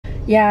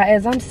Yeah,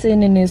 as I'm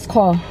sitting in this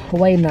car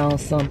waiting on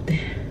something,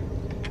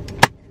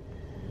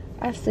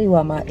 I see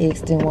why my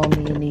ex didn't want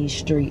me in these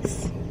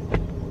streets.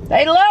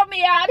 They love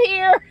me out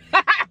here.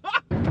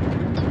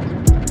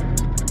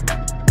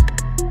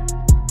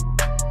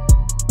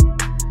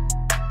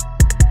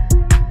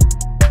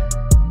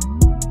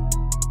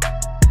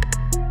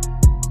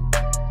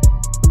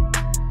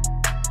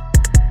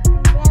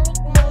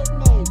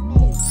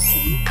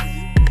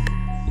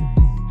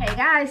 Hey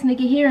guys,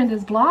 Nikki here, and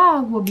this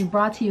vlog will be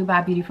brought to you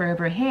by Beauty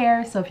Forever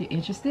Hair. So if you're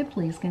interested,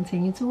 please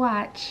continue to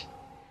watch.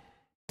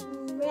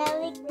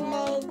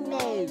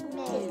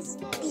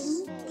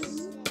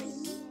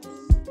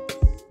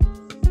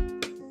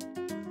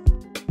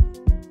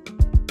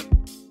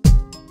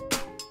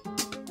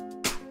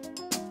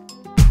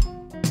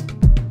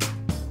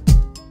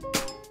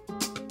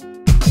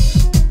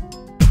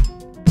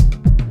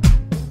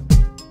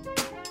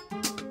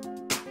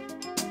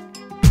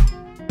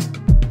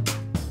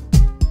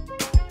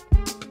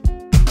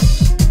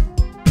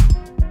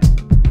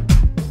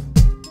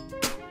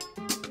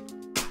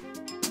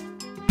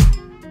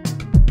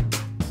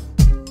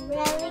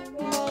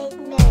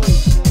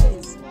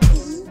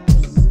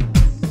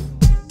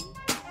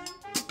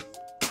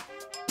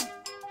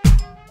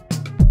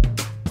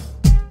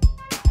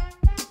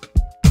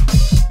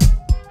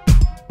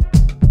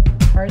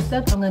 First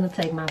up, I'm going to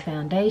take my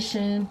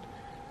foundation.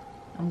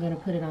 I'm going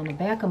to put it on the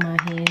back of my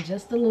hand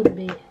just a little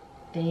bit.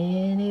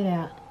 Thin it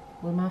out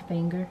with my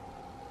finger.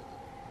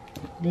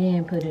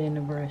 Then put it in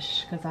the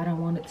brush because I don't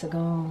want it to go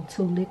on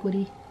too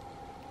liquidy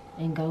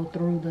and go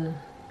through the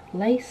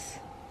lace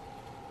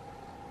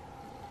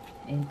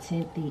and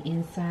tint the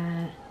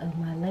inside of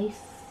my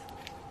lace.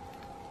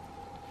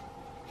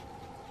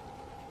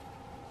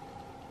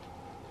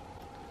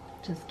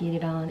 Just get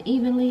it on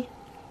evenly.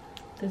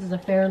 This is a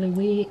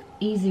fairly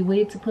easy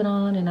wig to put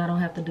on, and I don't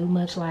have to do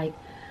much like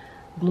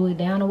glue it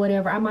down or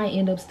whatever. I might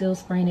end up still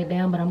spraying it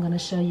down, but I'm going to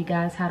show you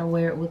guys how to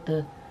wear it with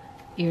the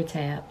ear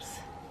tabs.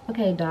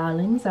 Okay,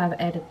 darlings, I've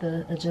added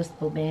the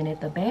adjustable band at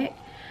the back.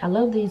 I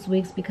love these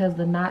wigs because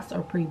the knots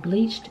are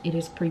pre-bleached. It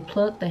is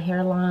pre-plucked, the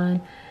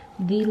hairline.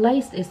 The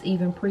lace is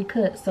even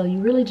pre-cut, so you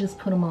really just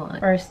put them on.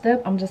 First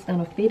step, I'm just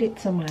going to fit it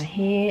to my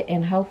head,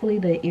 and hopefully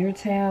the ear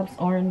tabs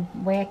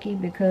aren't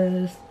wacky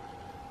because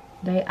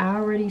they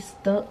already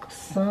stuck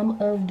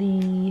some of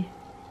the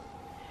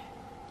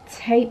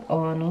tape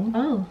on them.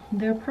 Oh,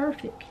 they're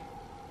perfect.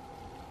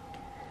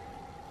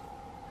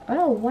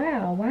 Oh,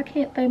 wow. Why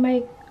can't they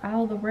make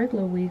all the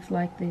regular wigs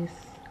like this?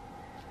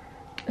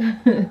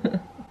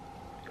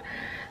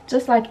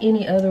 Just like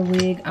any other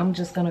wig, I'm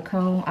just going to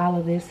comb all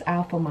of this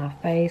off of my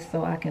face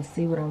so I can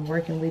see what I'm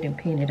working with and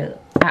pin it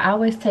up. I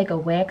always take a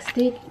wax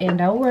stick, and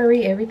don't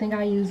worry, everything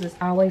I use is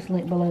always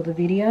linked below the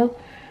video.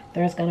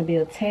 There's going to be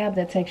a tab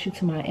that takes you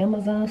to my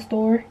Amazon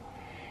store,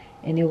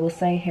 and it will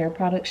say hair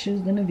products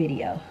used in the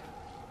video.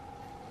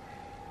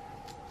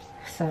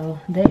 So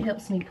that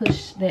helps me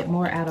push that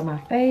more out of my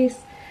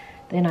face.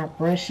 Then I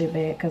brush it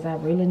back because I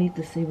really need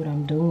to see what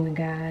I'm doing,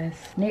 guys.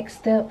 Next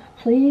step,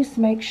 please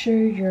make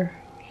sure your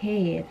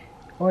head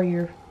or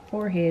your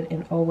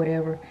forehead or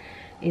whatever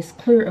is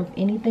clear of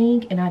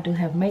anything. And I do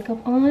have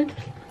makeup on,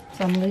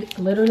 so I'm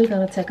literally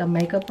going to take a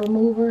makeup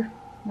remover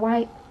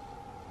wipe.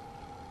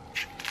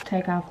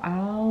 Take off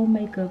all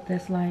makeup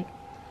that's like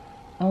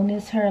on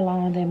this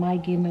hairline that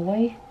might get in the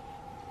way.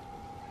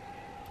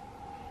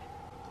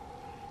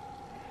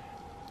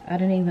 I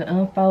didn't even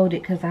unfold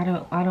it because I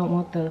don't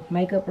want the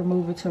makeup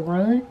remover to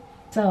run.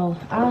 So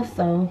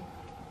also,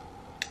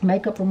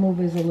 makeup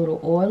remover is a little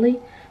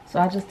oily, so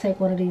I just take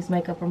one of these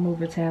makeup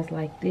remover tabs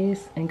like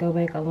this and go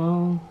back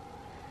along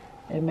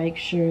and make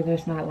sure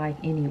there's not like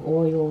any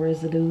oil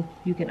residue.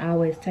 You can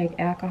always take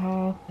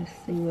alcohol. Let's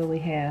see what we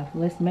have.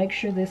 Let's make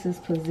sure this is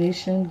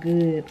positioned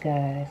good,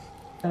 guys.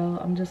 So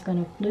I'm just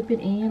gonna flip it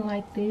in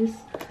like this.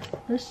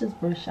 Let's just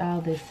brush all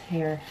this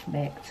hair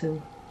back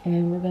too.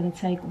 And we're gonna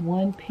take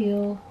one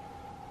peel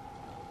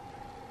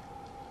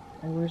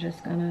and we're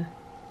just gonna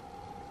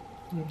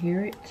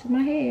adhere it to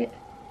my head.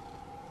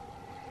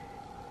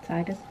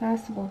 Tight as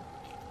possible.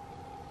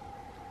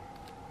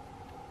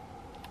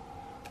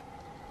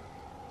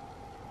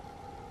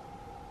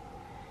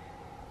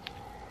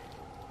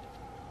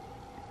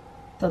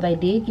 So they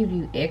did give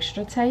you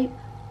extra tape,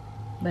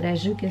 but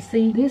as you can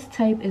see, this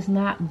tape is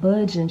not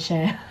budging,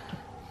 child.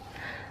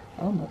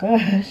 Oh my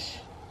gosh.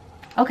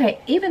 Okay,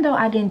 even though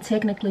I didn't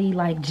technically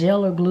like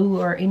gel or glue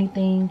or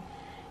anything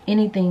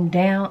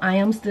down, I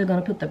am still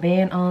gonna put the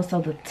band on so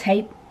the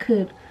tape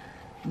could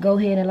go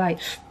ahead and like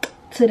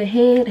to the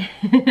head.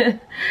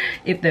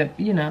 If the,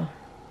 you know,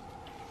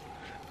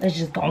 let's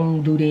just go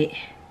and do that.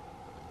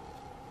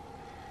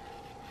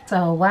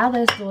 So while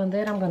that's doing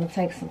that, I'm going to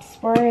take some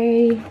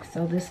spray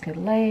so this could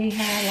lay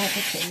how I like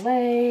it to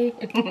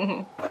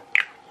lay.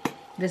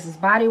 This is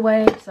body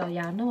wave, so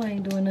y'all know I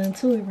ain't doing nothing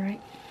to it, right?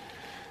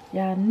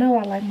 Y'all know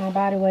I like my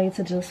body wave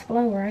to just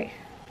flow, right?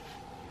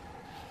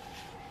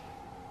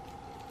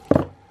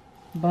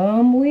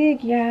 Bum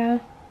wig, y'all.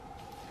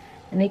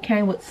 And it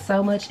came with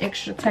so much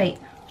extra tape.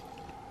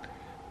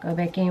 Go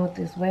back in with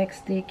this wax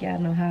stick. Y'all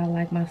know how I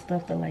like my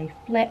stuff to lay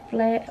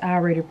flat. I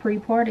already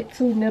pre-parted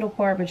to middle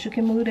part, but you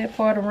can move that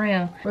part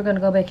around. We're gonna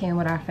go back in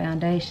with our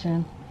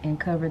foundation and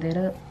cover that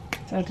up.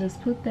 So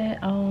just put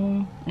that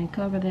on and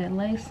cover that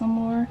lace some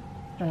more.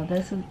 So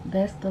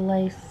that's the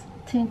lace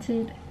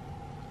tinted,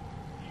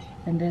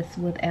 and that's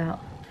without.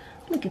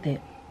 Look at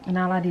that. And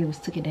all I did was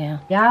took it down.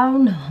 Y'all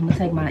know I'm gonna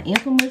take my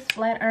infamous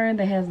flat iron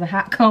that has the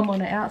hot comb on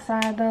the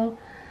outside though,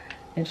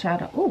 and try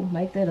to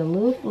make that a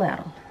little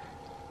flatter.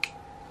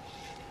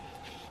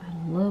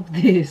 I love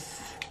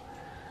this.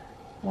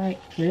 Like,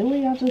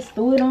 really? I just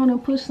threw it on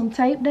and pushed some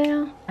tape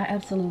down? I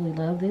absolutely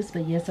love this,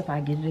 but yes, if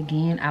I get it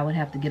again, I would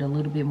have to get a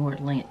little bit more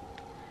length.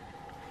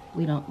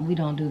 We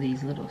don't do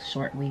these little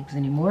short wigs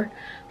anymore.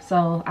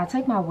 So I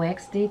take my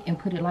wax stick and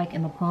put it like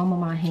in the palm of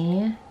my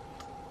hand,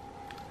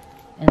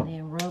 and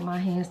then rub my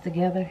hands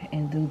together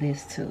and do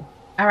this too.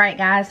 All right,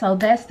 guys, so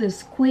that's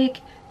this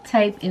quick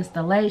tape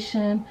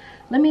installation.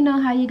 Let me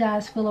know how you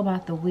guys feel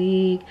about the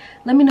wig.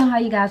 Let me know how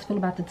you guys feel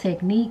about the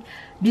technique.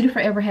 Beauty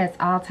Forever has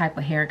all type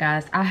of hair,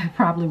 guys. I have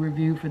probably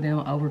reviewed for them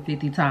over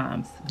 50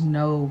 times.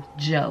 No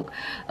joke.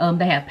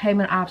 They have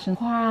payment options,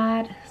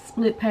 quad,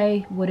 split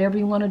pay, whatever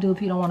you want to do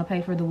if you don't want to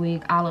pay for the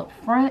wig all up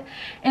front.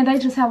 And they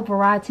just have a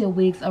variety of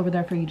wigs over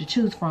there for you to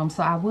choose from.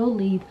 So I will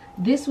leave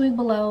this wig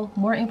below,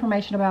 more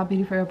information about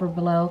Beauty Forever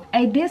below,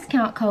 a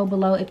discount code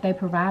below if they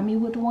provide me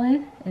with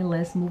one. And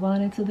let's move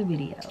on into the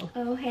video.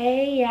 Oh,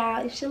 hey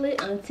y'all, it's your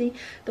little auntie,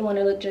 the one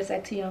that looked just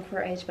like too young for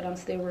her age, but I'm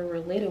still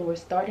real lit, and we're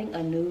starting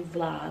a new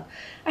vlog.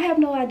 I have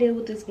no idea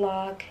what this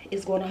vlog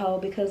is going to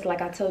hold because,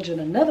 like I told you in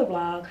another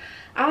vlog,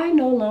 I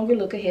no longer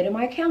look ahead in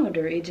my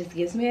calendar. It just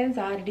gives me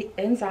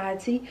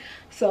anxiety.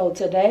 So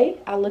today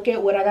I look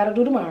at what I got to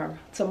do tomorrow.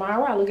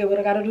 Tomorrow I look at what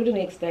I got to do the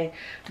next day.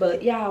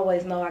 But y'all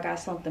always know I got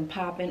something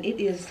popping.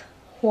 It is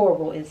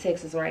horrible in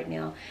Texas right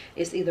now.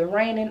 It's either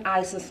raining,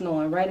 ice, and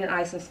snowing. Raining,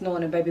 ice, and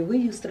snowing. And baby, we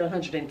used to the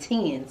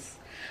 110s.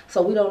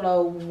 So we don't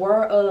know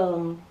where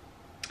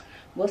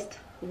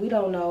we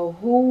don't know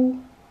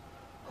who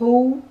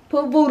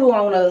put voodoo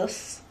on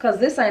us, because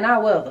this ain't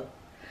our weather,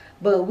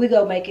 but we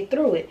gonna make it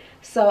through it.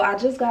 So I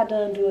just got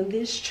done doing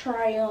this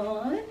try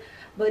on,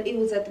 but it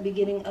was at the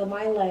beginning of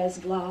my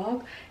last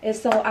vlog, and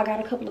so I got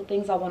a couple of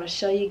things I want to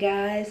show you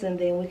guys, and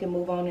then we can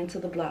move on into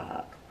the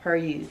vlog per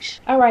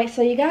usual. All right,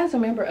 so you guys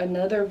remember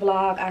another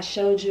vlog I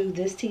showed you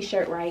this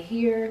t-shirt right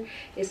here?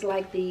 It's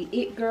like the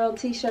It Girl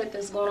t-shirt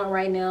that's going on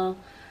right now.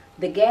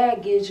 The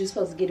gag is you're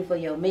supposed to get it for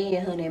your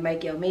man, honey, and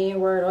make your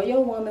man wear it, or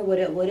your woman,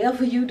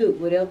 whatever you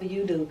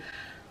do.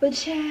 But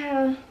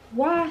child,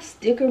 why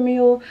Sticker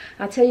Mule?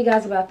 I tell you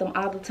guys about them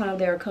all the time.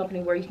 They're a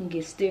company where you can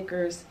get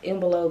stickers,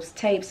 envelopes,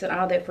 tapes, and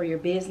all that for your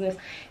business.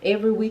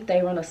 Every week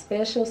they run a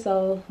special,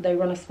 so they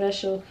ran a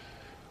special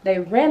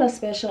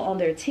on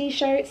their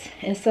t-shirts.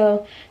 And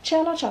so,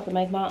 child, I try to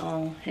make my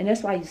own. And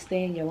that's why you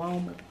stay in your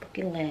own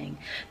motherfucking lane.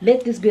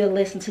 Let this be a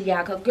lesson to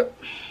y'all, cause girl,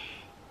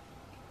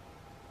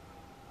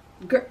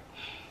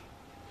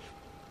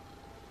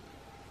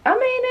 I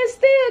mean, it's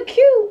still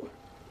cute.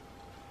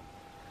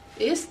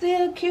 It's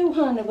still cute,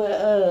 honey,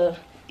 but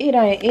it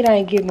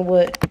ain't giving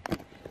what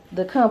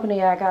the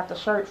company I got the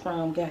shirt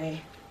from gave.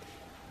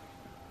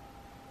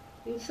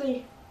 You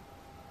see?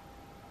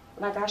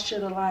 Like, I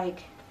should have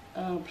like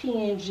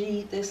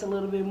PNG this a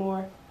little bit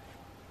more.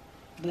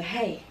 But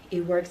hey,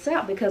 it works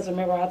out because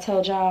remember I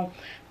told y'all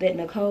that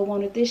Nicole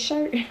wanted this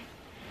shirt.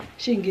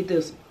 She can get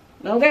this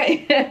one.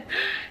 Okay.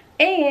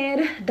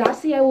 And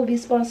Dossier will be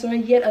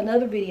sponsoring yet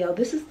another video.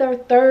 This is their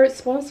third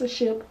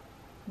sponsorship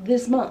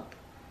this month.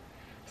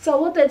 So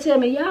what they tell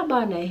me, y'all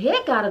buying the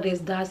heck out of this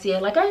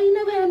Dossier. Like, I ain't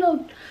never had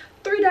no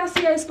 3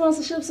 Dossier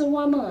sponsorships in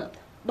 1 month.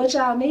 But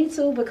y'all need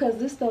to, because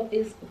this stuff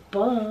is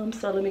bomb.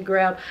 So let me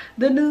grab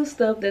the new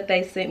stuff that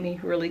they sent me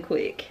really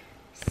quick.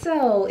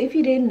 So, if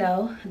you didn't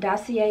know,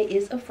 Dossier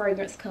is a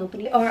fragrance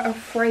company, or a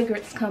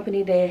fragrance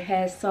company that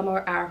has some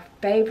of our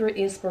favorite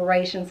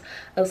inspirations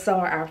of some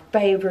of our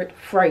favorite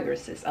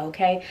fragrances,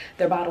 okay?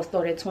 Their bottles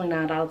start at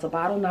 $29 a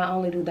bottle. Not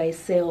only do they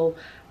sell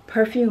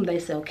perfume, they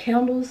sell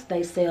candles,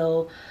 they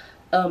sell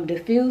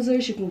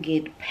diffusers. You can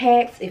get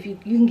packs. If you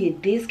can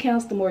get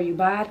discounts the more you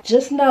buy.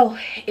 Just know,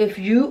 if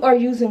you are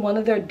using one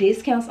of their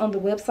discounts on the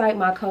website,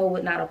 my code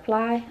would not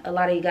apply. A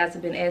lot of you guys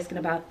have been asking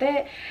about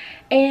that.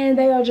 And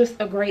they are just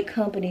a great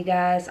company,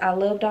 guys. I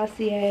love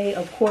Dossier.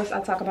 Of course, I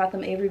talk about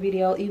them every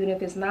video, even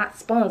if it's not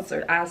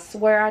sponsored. I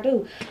swear I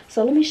do.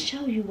 So let me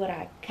show you what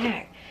I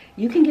got.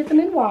 You can get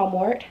them in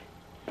Walmart.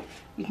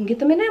 You can get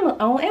them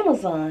on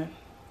Amazon.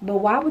 But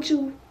why would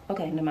you?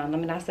 Okay, never mind.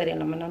 Let me not say that.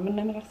 Let me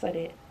not say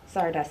that.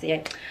 Sorry,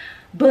 Dossier.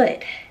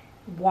 But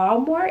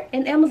Walmart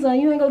and Amazon,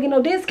 you ain't gonna get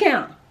no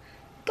discount.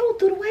 Go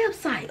through the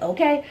website,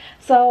 okay?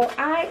 So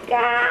I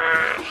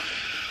got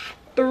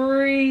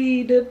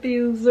 3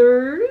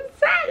 diffusers.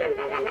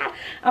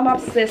 I'm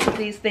obsessed with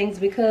these things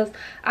because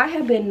I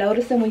have been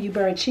noticing when you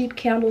burn cheap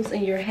candles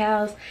in your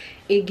house,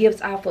 it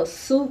gives off a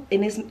soot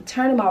and it's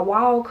turning my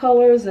wall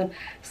colors. And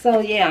so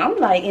yeah, I'm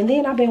like, and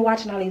then I've been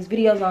watching all these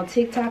videos on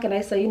TikTok and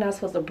they say you're not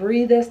supposed to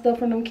breathe that stuff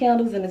from them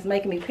candles, and it's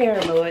making me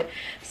paranoid.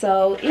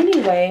 So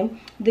anyway,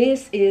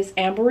 this is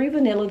Ambery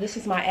Vanilla. This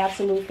is my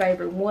absolute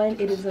favorite one.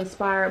 It is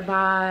inspired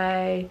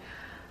by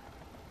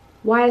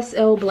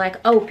YSL Black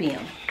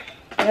Opium.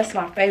 That's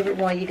my favorite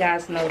one. You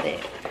guys know that.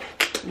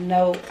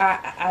 No,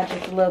 I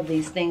just love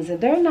these things,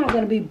 and they're not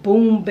going to be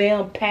boom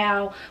bam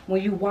pow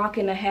when you walk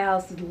in the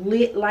house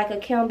lit like a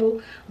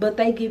candle, but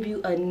they give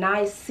you a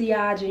nice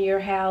sillage in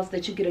your house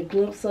that you get a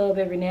glimpse of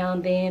every now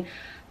and then.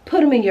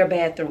 Put them in your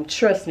bathroom.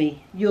 Trust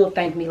me, you'll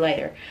thank me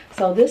later.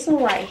 So this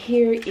one right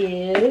here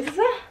is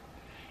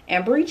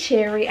Ambery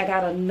Cherry. I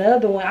got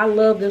another one. I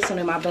love this one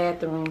in my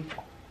bathroom.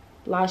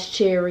 Lost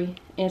Cherry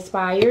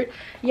inspired.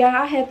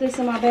 Yeah, I had this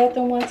in my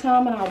bathroom one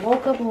time and I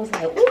woke up and was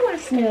like, ooh, I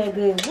smell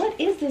good. What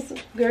is this?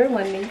 Girl, it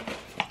wasn't me.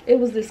 It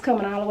was this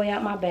coming all the way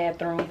out my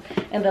bathroom.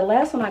 And the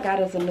last one I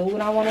got is a new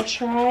one I want to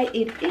try.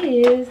 It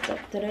is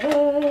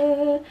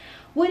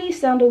Woody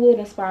Sandalwood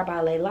inspired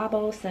by Le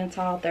Labo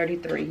Santal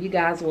 33. You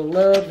guys will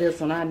love this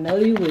one. I know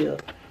you will.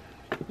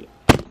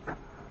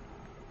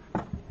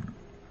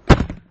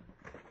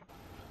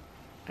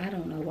 I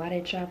don't know why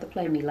they tried to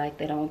play me like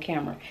that on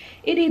camera.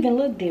 It even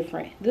looked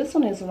different. This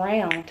one is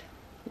round.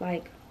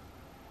 Like,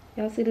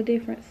 y'all see the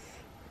difference?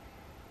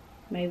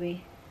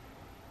 Maybe.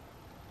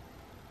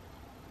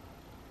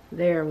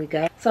 There we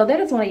go. So that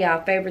is one of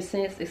y'all favorite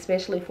scents,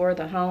 especially for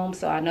the home.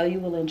 So I know you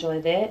will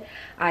enjoy that.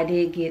 I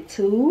did get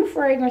 2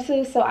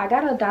 fragrances. So I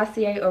got a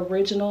Dossier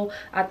Original.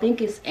 I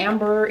think it's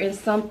amber and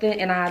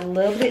something, and I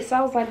loved it. So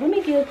I was like, let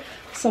me give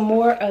some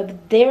more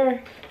of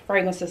their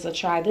fragrances a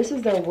try. This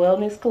is their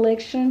wellness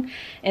collection,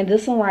 and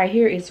this one right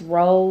here is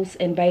Rose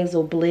and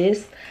Basil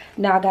Bliss.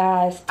 Now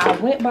guys, I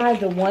went by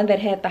the one that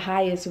had the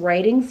highest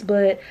ratings,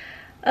 but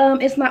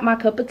it's not my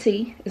cup of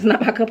tea. It's not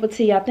my cup of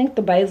tea. I think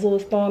the basil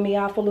is throwing me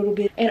off a little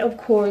bit. And of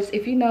course,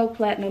 if you know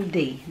Platinum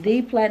D,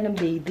 the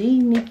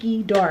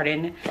Nikki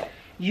Darden,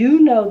 you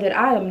know that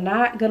I am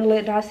not gonna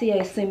let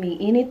Dossier send me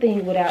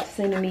anything without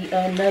sending me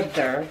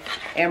another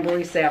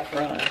Ambery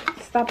Saffron.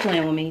 Stop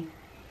playing with me.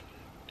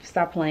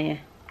 Stop playing.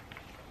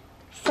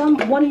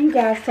 One of you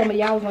guys told me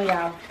y'all was on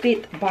y'all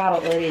 5th bottle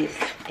of this,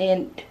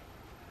 and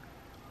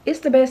it's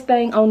the best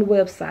thing on the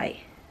website.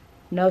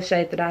 No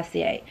shade to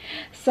Dossier.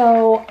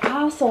 So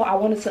also I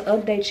wanted to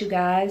update you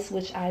guys,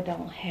 which I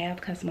don't have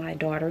because my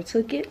daughter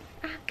took it.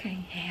 I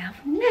can't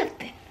have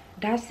nothing.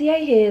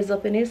 Dossier has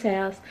up in his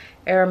house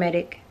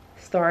Aromatic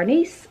Star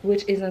Anise,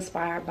 which is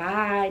inspired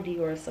by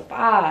Dior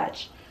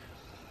Sauvage.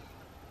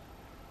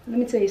 Let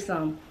me tell you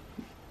something.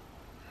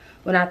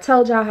 When I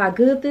told y'all how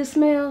good this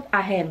smelled,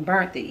 I hadn't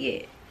burnt it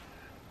yet.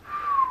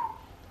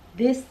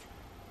 This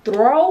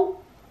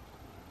throw,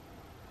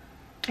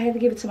 I had to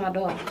give it to my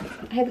daughter.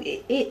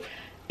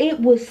 It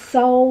was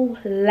so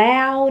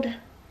loud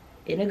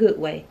in a good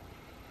way.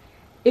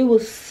 It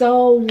was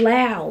so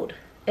loud.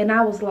 And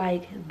I was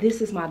like,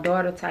 this is my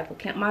daughter type of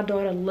candle. My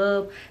daughter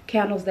loves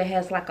candles that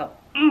has like a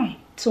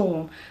to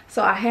them.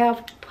 So I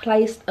have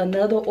placed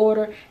another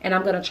order, and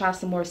I'm going to try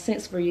some more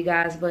scents for you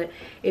guys. But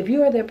if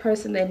you are that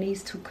person that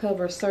needs to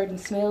cover certain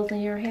smells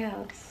in your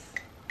house,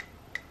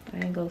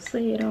 I ain't going to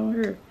say it on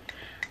her.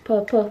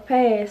 Puff puff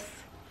pass.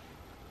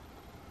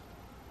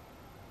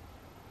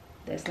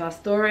 That's my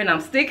story, and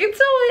I'm sticking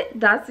to it.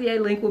 Dossier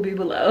link will be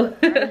below.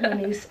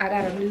 I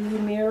got a new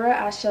mirror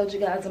I showed you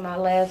guys in my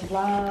last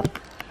vlog.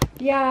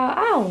 Y'all,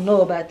 I don't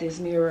know about this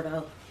mirror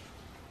though.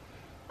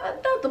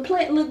 Don't the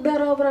plant look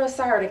better over there?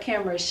 Sorry, the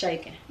camera is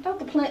shaking. Don't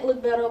the plant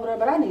look better over there?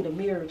 But I need a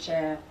mirror,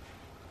 child.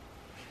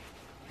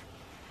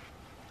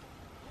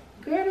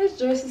 Girl, this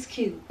dress is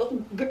cute.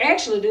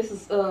 Actually, this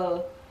is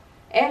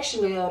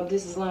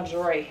this is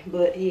lingerie.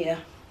 But yeah,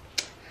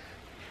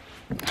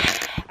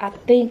 I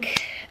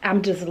think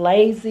I'm just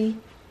lazy.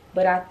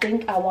 But I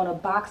think I want to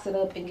box it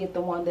up and get the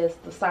one that's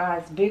the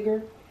size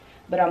bigger.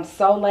 But I'm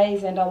so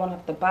lazy and don't want to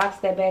have to box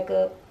that back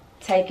up,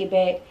 take it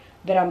back,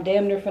 that I'm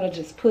damn near finna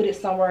just put it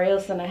somewhere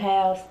else in the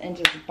house and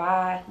just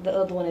buy the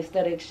other one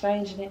instead of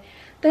exchanging it.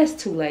 That's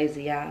too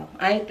lazy, y'all.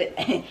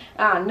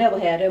 I'll never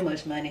have that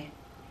much money.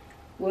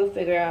 We'll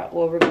figure out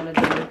what we're gonna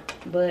do.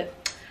 But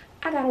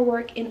I gotta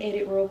work and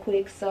edit real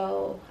quick,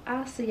 so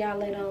I'll see y'all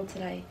later on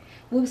today.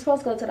 We were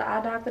supposed to go to the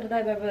eye doctor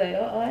today, but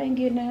I ain't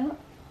getting out.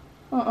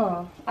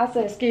 I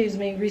said, excuse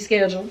me,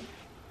 reschedule.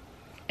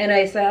 And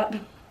ASAP.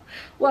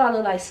 Well, I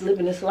look like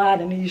slipping and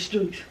sliding in these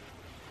streets.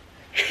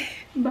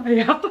 Bye,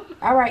 y'all.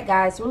 Alright,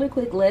 guys, really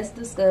quick, let's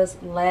discuss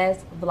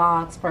last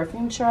vlog's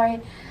perfume tray.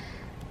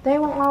 They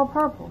were all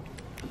purple.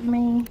 I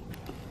mean,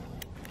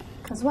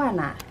 because why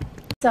not?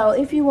 So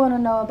if you want to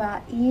know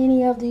about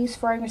any of these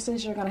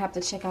fragrances, you're going to have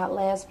to check out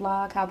last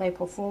vlog, how they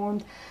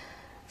performed.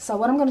 So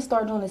what I'm going to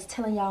start doing is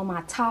telling y'all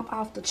my top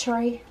off the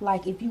tray.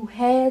 Like if you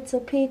had to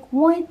pick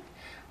one,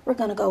 we're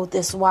going to go with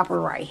this whopper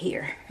right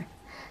here.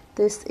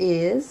 This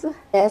is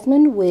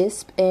Jasmine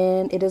Wisp,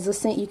 and it is a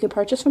scent you can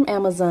purchase from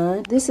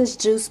Amazon. This is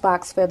Juice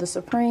Box Feather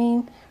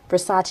Supreme,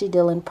 Versace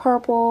Dylan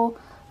Purple,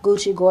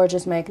 Gucci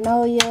Gorgeous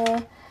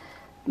Magnolia,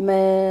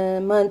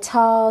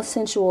 Montal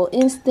Sensual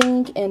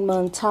Instinct, and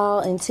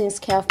Montal Intense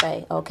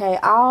Cafe. Okay,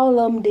 all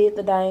of them did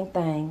the dang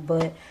thing,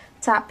 but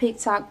top pick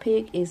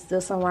is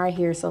this one right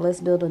here. So let's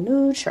build a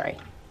new tray.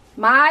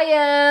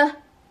 Maya,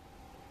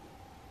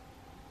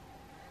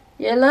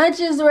 your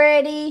lunch is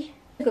ready.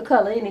 Pick a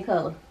color, any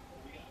color.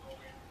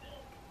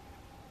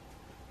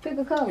 Pick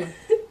a color.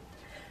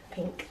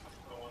 Pink.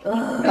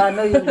 Ugh, I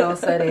know you were gonna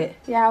say that.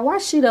 Yeah, why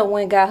she done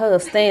went and got her a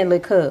Stanley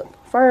cup?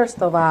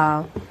 First of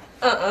all.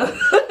 First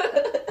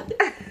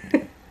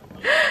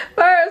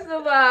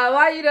of all,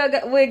 why you done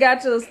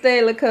got you a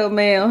Stanley cup,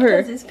 man?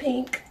 Because it's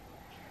pink.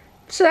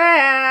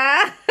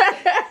 Child.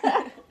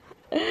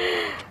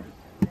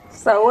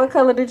 So what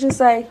color did you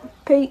say?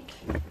 Pink?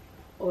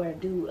 Or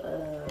do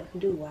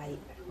white.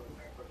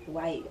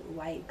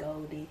 White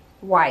goldy.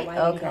 White, White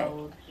okay. and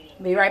gold.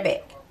 Be right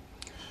back.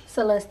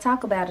 So let's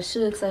talk about it.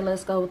 Should say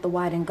let's go with the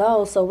white and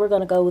gold. So we're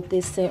going to go with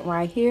this scent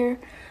right here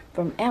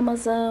from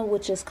Amazon,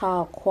 which is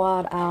called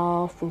Quad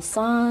Al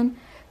Fusan.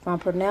 If I'm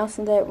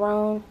pronouncing that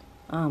wrong,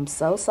 I'm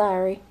so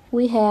sorry.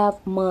 We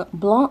have Mont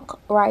Blanc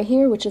right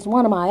here, which is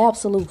one of my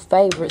absolute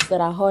favorites that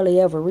I hardly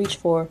ever reach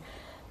for.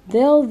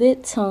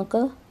 Velvet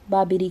Tonka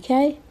by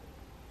BDK.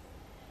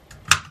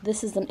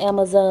 This is an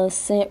Amazon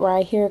scent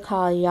right here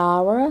called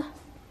Yara.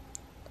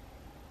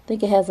 I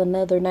think it has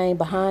another name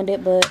behind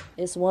it, but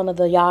it's one of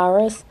the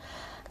Yaras.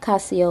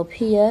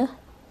 Cassiopeia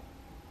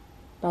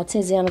by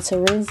Tiziana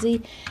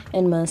Terenzi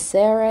and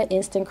Mancera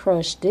Instant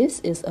Crush. This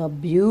is a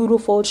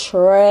beautiful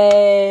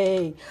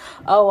tray.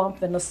 Oh, I'm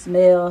finna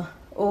smell.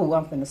 Oh,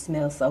 I'm finna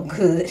smell so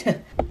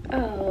good.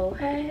 Oh,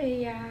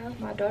 hey y'all.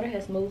 My daughter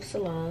has moved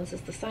salons.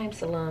 It's the same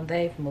salon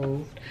they've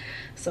moved.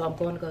 So I'm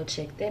going to go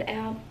check that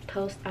out.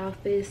 Post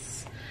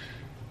office,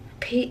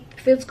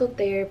 physical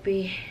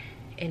therapy.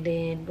 And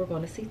then we're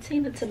going to see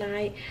Tina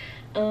tonight.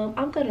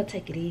 I'm going to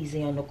take it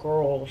easy on the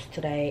girls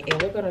today.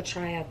 And we're going to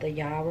try out the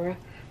Yara.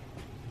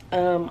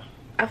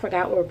 I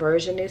forgot what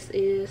version this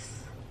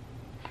is.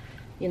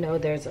 You know,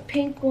 there's a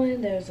pink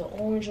one, there's an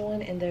orange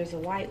one, and there's a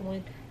white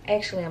one.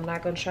 Actually, I'm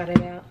not going to try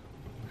that out.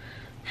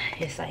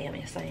 Yes, I am.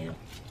 Yes, I am.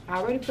 I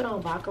already put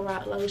on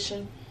Baccarat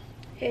lotion.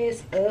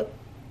 Heads up.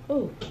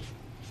 Ooh.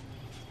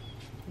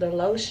 The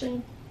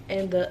lotion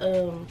and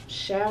the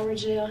shower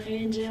gel,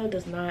 hand gel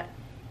does not...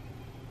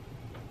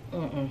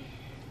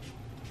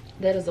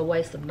 That is a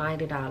waste of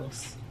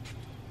 $90.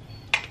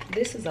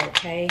 This is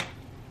okay.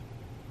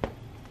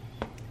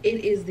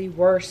 It is the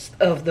worst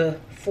of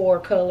the 4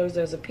 colors.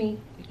 There's a pink,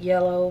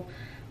 yellow,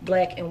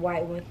 black, and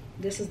white one.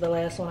 This is the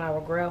last one I will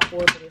grab for,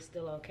 but it's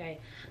still okay.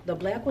 The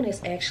black one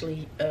is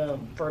actually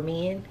for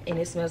men, and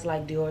it smells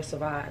like Dior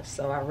Sauvage,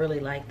 so I really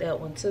like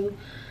that one too.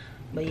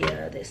 But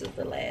yeah, this is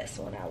the last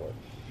one I would.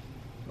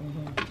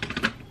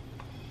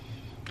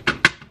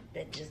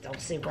 That just don't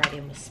sit right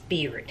in my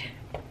spirit.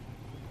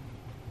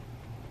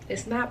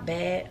 It's not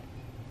bad,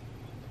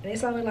 and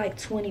it's only like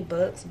 20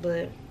 bucks,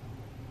 but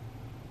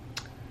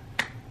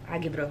I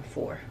give it a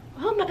 4.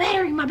 Oh,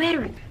 my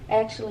battery.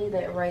 Actually,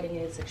 that rating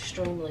is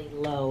extremely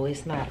low.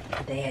 It's not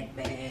that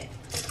bad.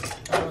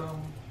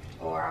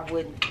 Or I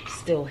wouldn't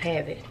still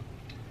have it.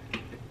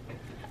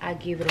 I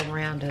give it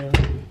around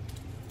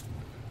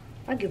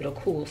I give it a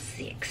cool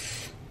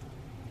 6.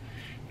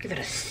 Give it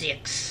a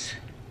 6.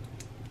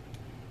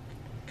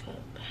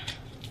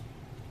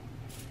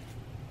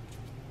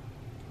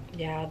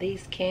 Yeah,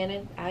 these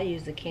Canon, I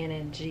use the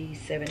Canon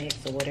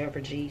G7X or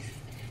whatever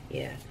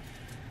yeah.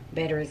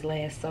 Batteries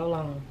last so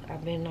long.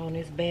 I've been on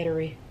this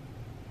battery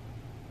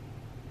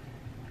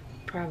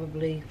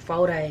probably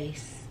 4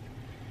 days.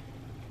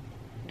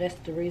 That's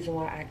the reason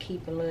why I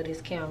keep and love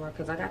this camera,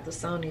 because I got the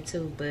Sony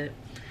too, but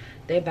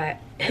they buy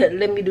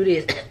let me do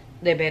this,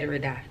 that battery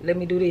die. Let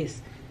me do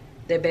this,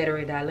 that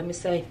battery die. Let me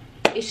say,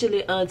 it's your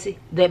little auntie,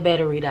 that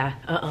battery die.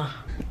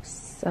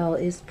 So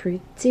it's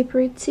pretty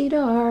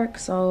dark,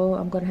 so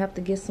I'm gonna have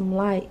to get some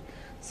light,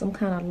 some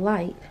kind of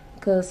light,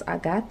 because I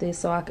got this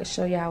so I can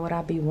show y'all what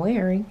I be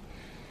wearing.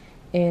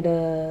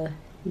 And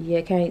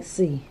you can't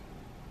see.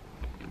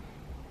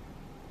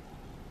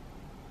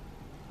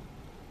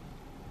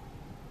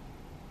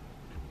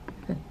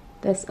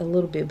 That's a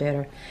little bit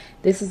better.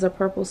 This is a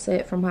purple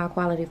set from High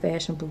Quality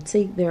Fashion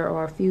Boutique. There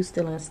are a few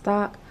still in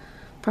stock.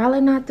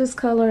 Probably not this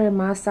color and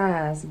my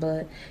size,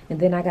 but, and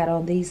then I got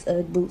on these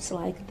Ugg boots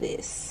like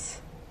this.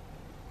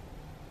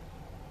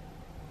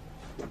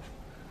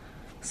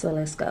 So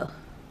let's go.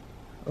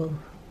 Oh,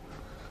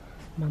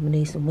 mama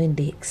needs some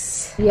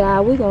Windex.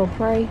 Yeah, we gonna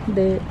pray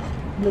that,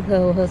 look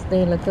her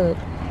Stanley cup,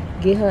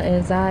 get her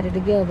anxiety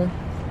together,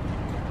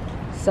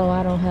 so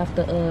I don't have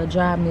to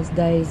drive Miss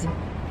Daisy.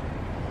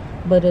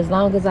 But as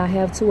long as I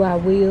have to, I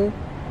will.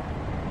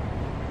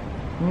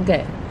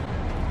 Okay.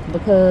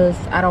 Because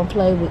I don't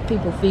play with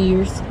people's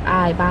fears.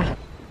 Alright, bye.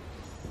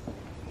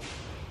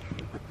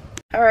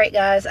 Alright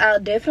guys, I'll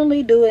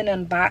definitely do an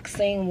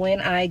unboxing when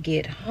I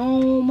get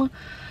home.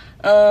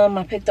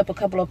 I picked up a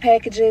couple of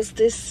packages.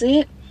 This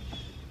scent,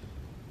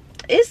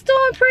 it's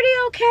doing pretty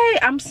okay.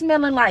 I'm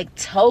smelling like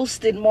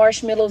toasted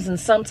marshmallows and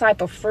some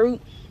type of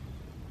fruit.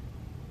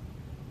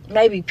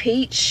 Maybe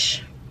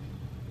peach.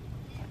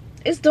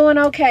 It's doing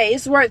okay.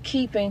 It's worth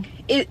keeping.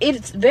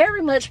 It's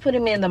very much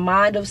putting me in the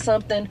mind of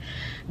something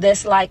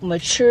that's like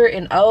mature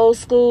and old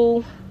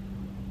school.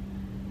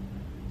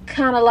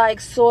 Kind of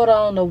like sort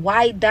of on the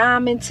white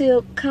diamond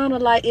tip. Kind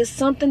of like it's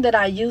something that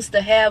I used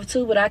to have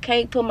too, but I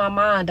can't put my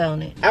mind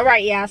on it. All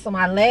right, y'all. So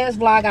my last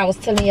vlog, I was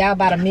telling y'all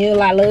about a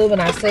meal I love,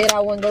 and I said I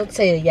wasn't gonna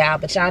tell y'all,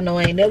 but y'all know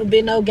I ain't never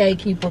been no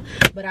gatekeeper.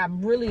 But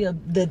I'm really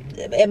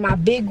at my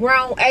big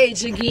grown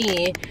age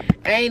again.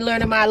 I ain't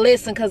learning my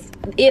lesson because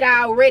it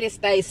already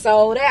stays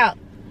sold out.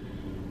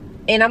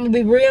 And I'm gonna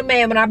be real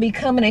mad when I be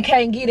coming and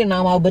can't get it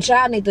no more. But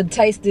y'all need to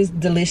taste this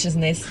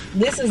deliciousness.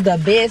 This is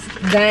the best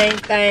dang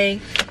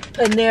thing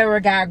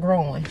Panera got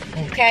growing,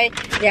 okay?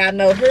 Y'all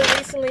know here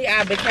recently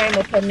I became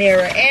a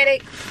Panera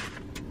addict,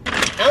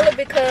 only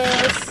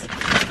because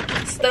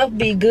stuff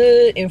be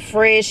good and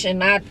fresh and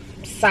not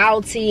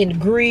salty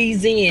and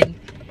greasy, and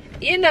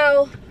you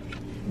know.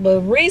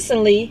 But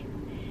recently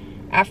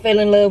I fell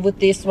in love with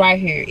this right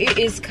here. It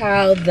is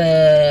called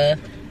the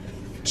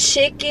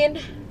chicken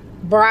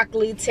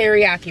broccoli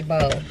teriyaki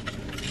bowl.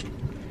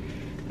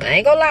 I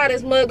ain't gonna lie,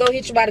 this mug gonna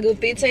hit you about a good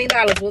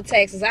 $15 with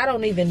taxes. I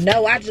don't even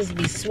know. I just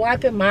be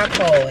swiping my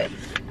card.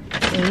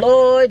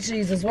 Lord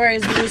Jesus, where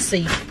is the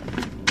receipt?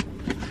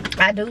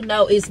 I do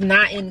know it's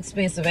not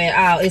inexpensive at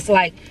all. It's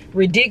like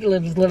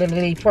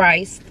ridiculously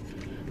priced.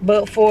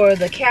 But for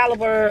the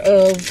caliber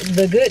of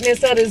the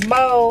goodness of this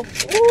bowl,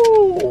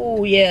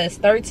 ooh, yes,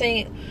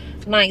 $13,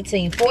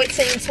 $19, $14,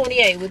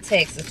 $28 with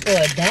taxes for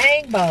a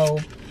dang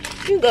bowl.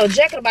 You can go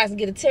Jack in the Box and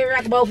get a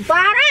teriyaki bowl for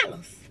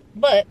 $5.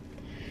 But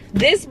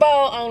this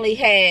bowl only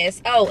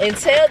has, oh, and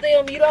tell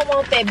them you don't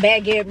want that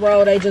baguette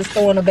roll they just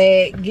throw in a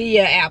bag. Give you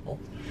an apple.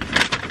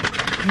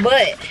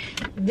 But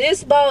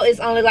this bowl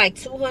is only like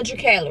 200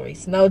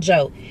 calories. No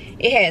joke.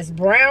 It has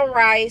brown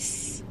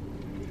rice.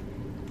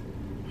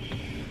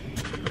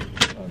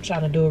 I'm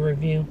trying to do a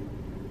review.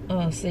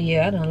 Oh, see,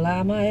 yeah, I done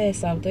lied my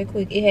ass off that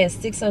quick. It has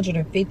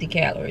 650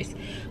 calories.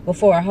 But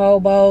for a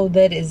whole bowl,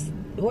 that is,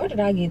 where did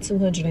I get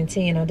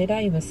 210? Or did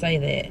I even say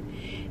that?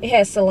 It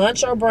has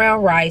cilantro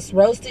brown rice,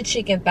 roasted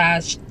chicken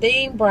thighs,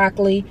 steamed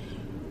broccoli,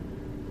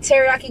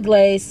 teriyaki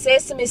glaze,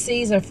 sesame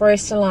seeds, and fresh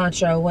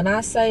cilantro. When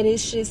I say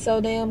this shit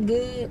so damn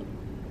good,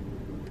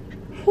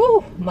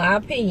 whew, my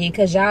opinion,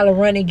 because y'all will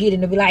run and get it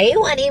and be like, it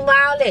wasn't even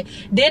all that.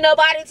 Didn't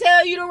nobody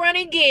tell you to run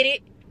and get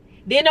it?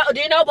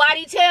 Didn't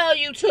nobody tell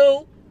you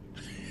to?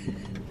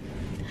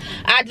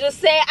 I just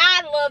said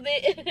I love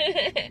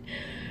it.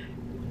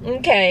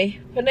 Okay,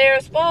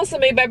 Panera, sponsor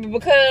me, baby,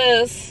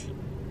 because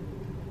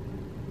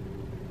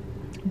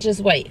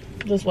just wait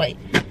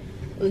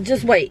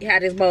how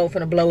this bowl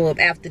finna blow up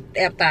after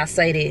I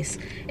say this.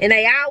 And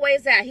they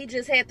always out. He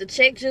just had to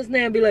check just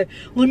now and be like,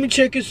 let me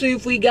check and see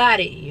if we got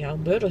it. Y'all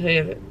better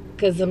have it,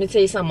 because let me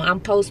tell you something, I'm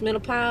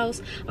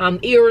postmenopause, I'm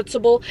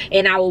irritable,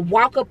 and I will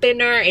walk up in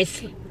there and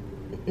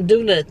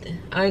do nothing.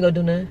 I ain't gonna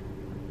do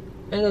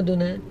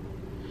nothing.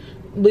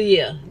 But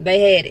yeah,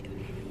 they had it.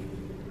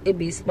 It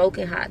be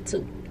smoking hot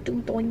too.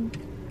 Doing doing.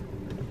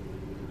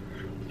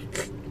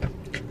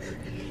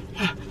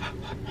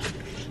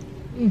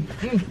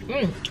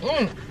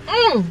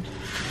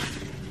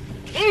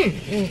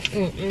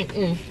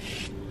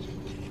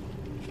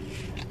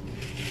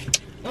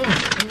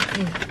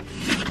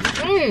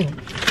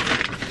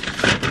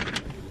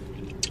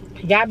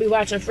 Y'all be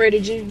watching Freddie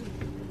G?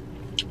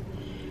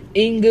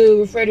 Eating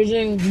good with Freddie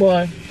G?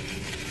 Boy,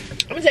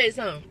 let me tell you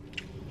something.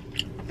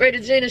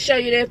 Freddie G to show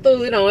you that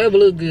food, it don't ever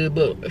look good,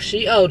 but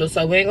she older,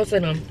 so we ain't gonna say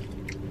nothing.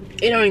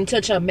 It don't even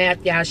touch her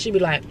mouth, y'all. She be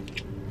like,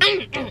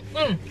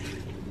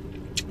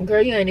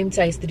 girl, you ain't even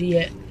tasted it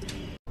yet.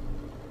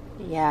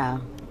 Yeah,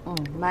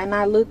 might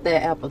not look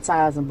that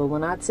appetizing, but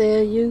when I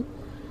tell you,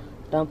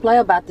 don't play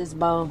about this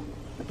bowl.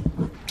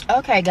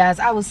 Okay, guys,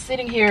 I was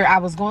sitting here, I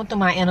was going through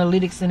my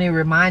analytics, and it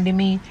reminded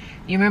me,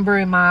 you remember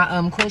in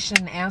my question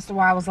and answer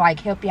where I was like,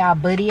 help y'all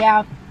buddy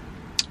out?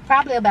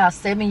 Probably about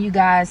 7 you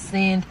guys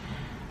sent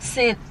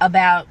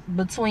about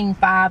between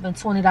 $5 and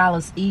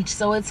 $20 each,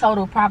 so it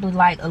totaled probably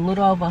like a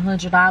little over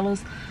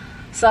 $100.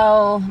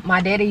 So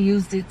my daddy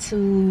used it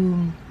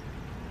to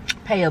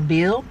pay a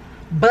bill,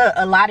 but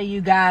a lot of you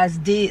guys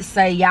did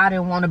say y'all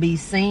didn't want to be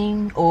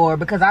seen, or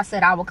because I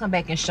said I would come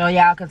back and show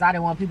y'all because I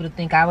didn't want people to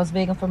think I was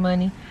begging for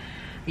money.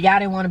 Y'all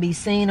didn't want to be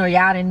seen, or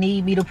y'all didn't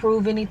need me to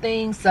prove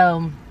anything,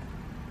 so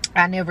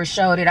I never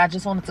showed it. I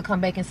just wanted to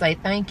come back and say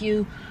thank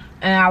you.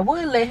 And I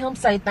would let him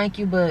say thank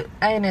you, but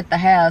I ain't at the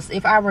house.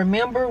 If I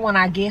remember when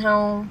I get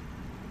home,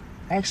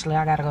 actually,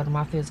 I gotta go to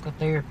my physical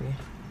therapy.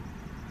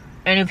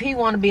 And if he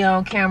want to be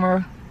on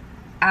camera,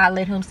 I'll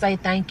let him say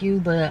thank you.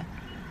 But,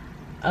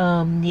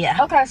 yeah.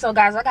 Okay, so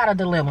guys, I got a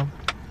dilemma.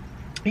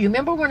 You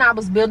remember when I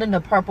was building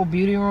the purple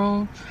beauty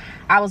room?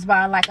 I was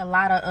buying like a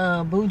lot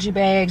of bougie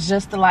bags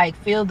just to like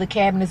fill the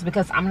cabinets,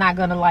 because I'm not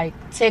gonna like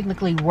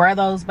technically wear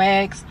those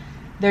bags.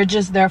 They're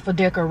just there for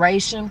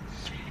decoration.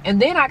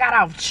 And then I got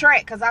off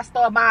track because I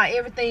started buying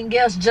everything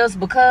else just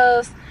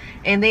because.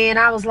 And then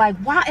I was like,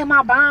 why am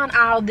I buying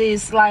all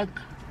this? Like,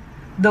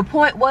 the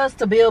point was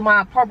to build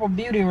my purple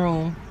beauty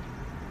room.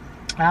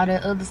 All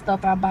that other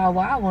stuff I buy,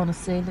 well, I want to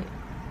sell it.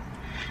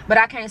 But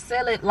I can't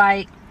sell it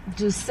like,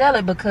 just sell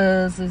it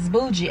because it's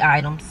bougie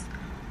items.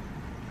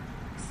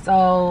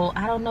 So,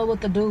 I don't know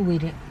what to do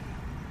with it.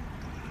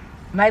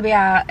 Maybe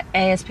I'll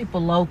ask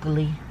people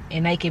locally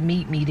and they can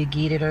meet me to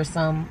get it or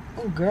something.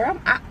 Oh, girl,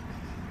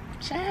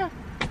 child.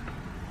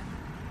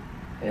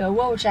 Yeah,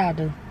 what would y'all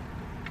do?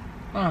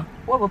 Huh?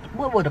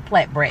 What would a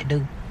flat brat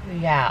do?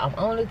 Yeah, I'm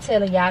only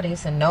telling y'all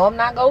this, and no, I'm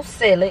not gonna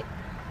sell it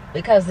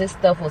because this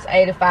stuff was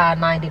 $85,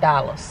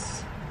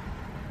 $90.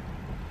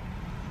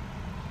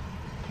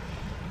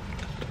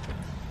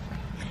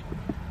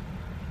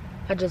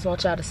 I just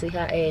want y'all to see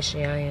how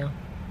ashy I am.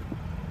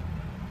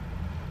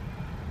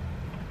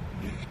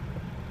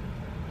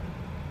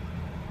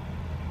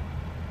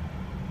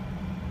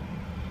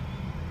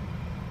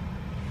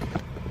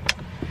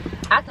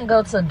 I can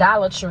go to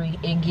Dollar Tree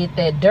and get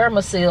that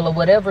Dermasil or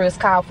whatever it's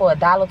called for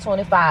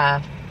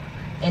 $1.25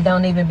 and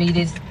don't even be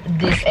this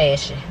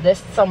ashy.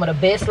 That's some of the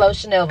best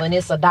lotion ever, and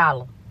it's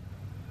 $1.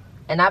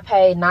 And I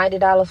paid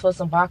 $90 for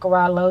some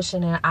Baccarat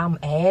lotion and I'm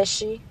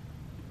ashy.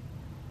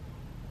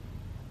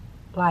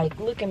 Like,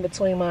 look in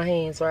between my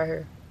hands right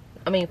here.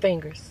 I mean,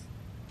 fingers.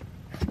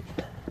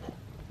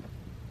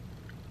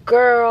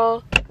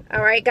 Girl.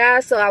 Alright,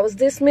 guys, so I was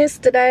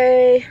dismissed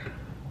today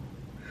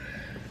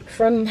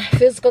from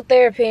physical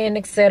therapy and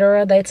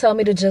etc. They told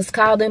me to just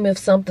call them if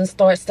something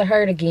starts to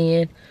hurt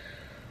again,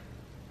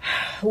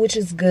 which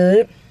is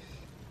good.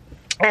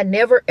 I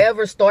never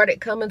ever started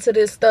coming to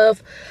this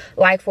stuff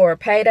like for a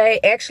payday.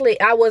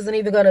 Actually, I wasn't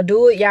even gonna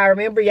do it. Y'all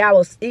remember, y'all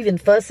was even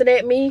fussing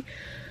at me,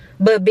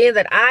 but being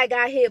that I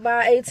got hit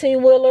by an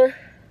 18-wheeler,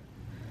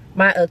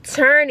 my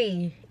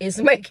attorney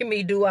is making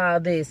me do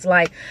all this.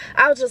 Like,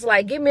 I was just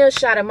like, give me a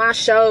shot at my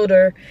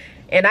shoulder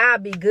and I'll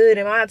be good.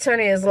 And my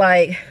attorney is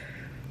like,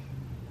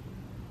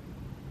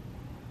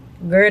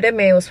 girl, that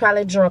man was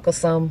probably drunk or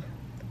something.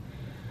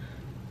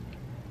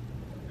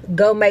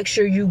 Go make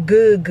sure you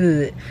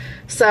good.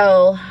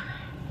 So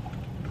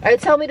they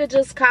told me to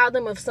just call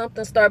them if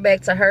something start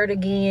back to hurt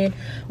again,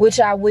 which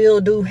I will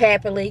do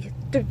happily.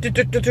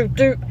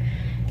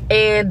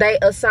 And they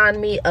assigned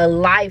me a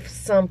life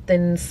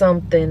something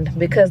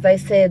because they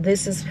said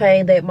this is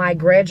pain that might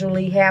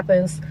gradually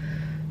happens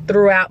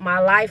throughout my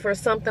life or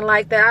something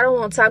like that. I don't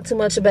want to talk too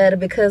much about it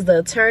because the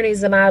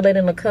attorneys and all that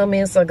in the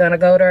comments are gonna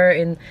go there,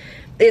 and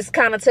it's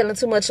kind of telling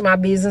too much of my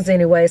business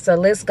anyway. So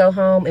let's go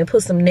home and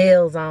put some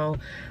nails on.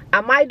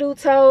 I might do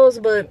toes,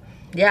 but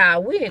yeah,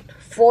 we in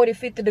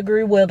 40-50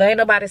 degree weather. Ain't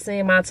nobody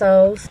seeing my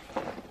toes.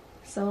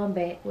 So I'm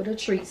back with a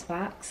treats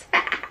box.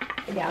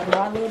 Y'all know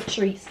I love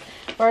treats.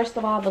 First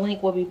of all, the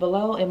link will be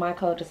below, and my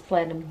code is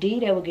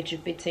PlatinumD. That will get you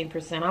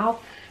 15%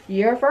 off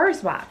your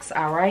first box.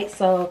 All right,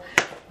 so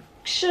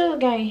Sugar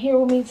Gang here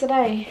with me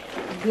today.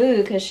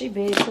 Good, because she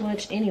begged too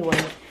much anyway.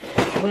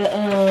 But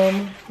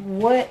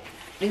what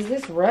is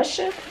this,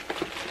 Russia?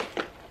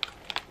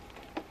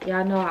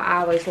 Y'all know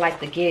I always like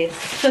to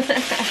guess.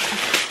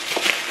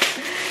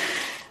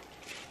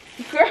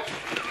 Girl.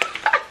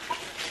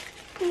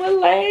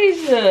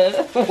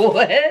 Malaysia.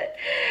 What?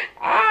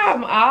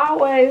 I'm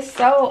always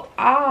so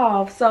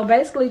off. So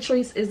basically,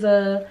 treats is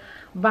a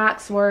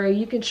box where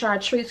you can try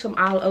treats from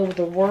all over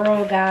the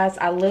world, guys.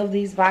 I love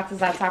these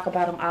boxes. I talk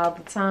about them all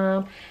the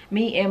time.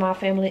 Me and my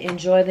family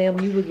enjoy them.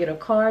 You will get a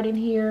card in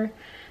here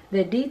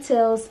that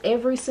details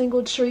every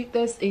single treat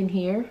that's in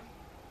here,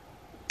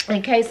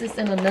 in case it's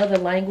in another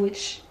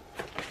language.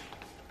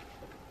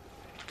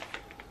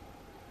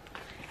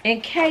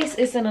 In case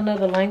it's in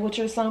another language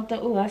or something.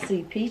 Oh, I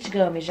see peach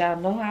gummies. Y'all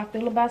know how I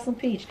feel about some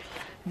peach.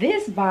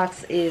 This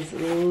box is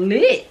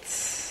lit.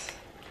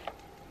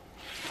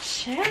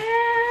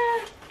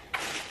 Child.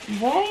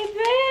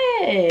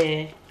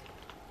 Baby.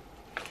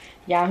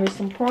 Y'all heard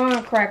some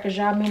prawn crackers.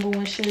 Y'all remember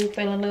when she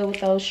fell in love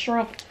with those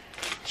shrimp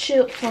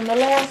chips from the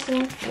last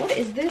one? What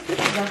is this? This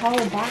is a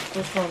whole box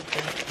or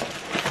something.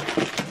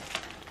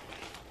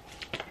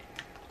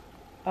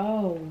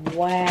 Oh,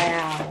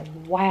 wow.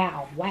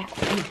 Wow. Wow.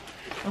 Ooh,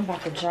 I'm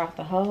about to drop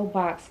the whole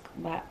box.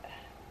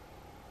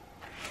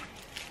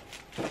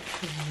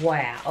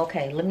 Wow.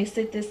 Okay, let me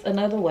sit this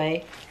another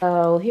way.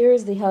 So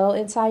here's the whole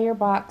entire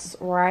box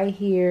right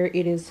here.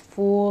 It is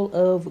full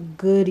of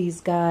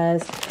goodies,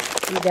 guys.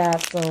 We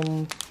got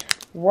some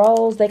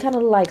rolls. They kind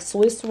of look like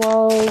Swiss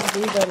rolls.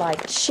 These are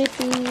like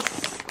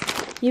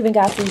chippies. You even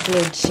got these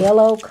little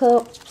Jello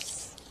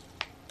cups.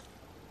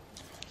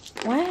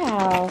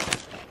 Wow.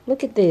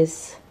 Look at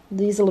this.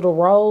 These little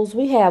rolls.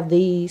 We have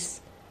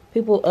these.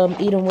 People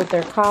eat them with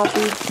their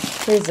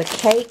coffee. Here's a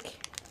cake.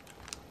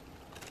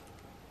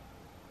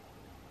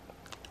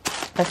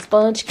 A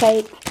sponge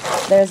cake.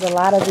 There's a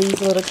lot of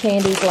these little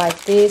candies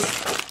like this.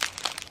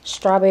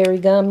 Strawberry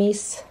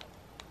gummies.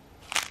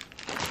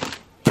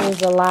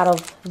 Here's a lot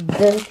of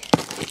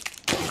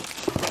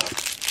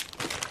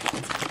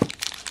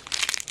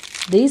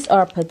these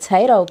are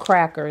potato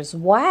crackers.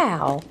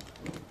 Wow.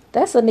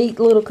 That's a neat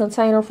little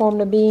container for them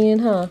to be in,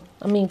 huh?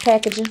 I mean,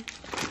 packaging.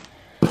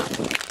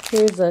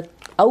 Here's a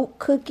oat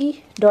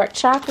cookie, dark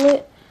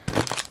chocolate.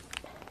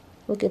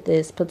 Look at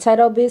this.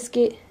 Potato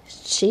biscuit,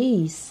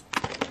 cheese.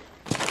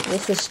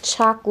 This is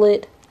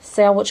chocolate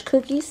sandwich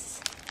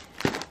cookies.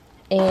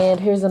 And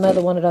here's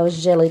another one of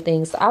those jelly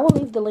things. So I will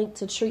leave the link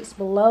to treats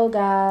below,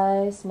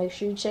 guys. Make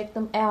sure you check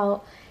them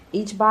out.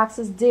 Each box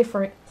is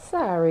different.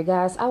 Sorry,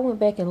 guys. I went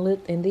back and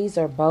looked, and these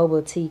are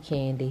boba tea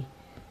candy.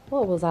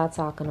 What was I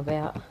talking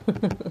about?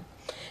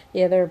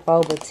 Yeah, they're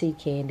boba tea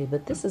candy.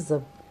 But this is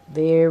a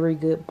very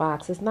good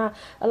box. It's not...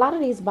 A lot of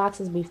these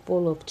boxes be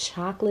full of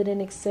chocolate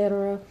and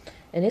etc.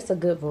 And it's a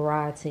good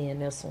variety in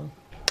this one.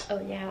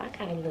 Oh, yeah. I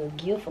got a little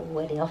gift or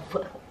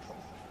whatever.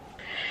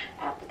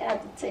 I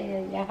forgot to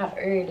tell y'all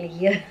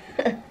earlier.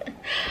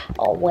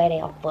 Or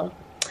whatever.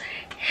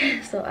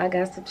 So I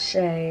got some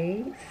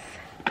shades.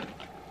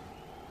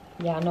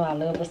 Y'all know I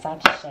love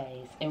Versace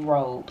shades and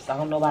robes. I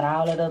don't know about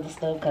all that other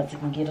stuff because it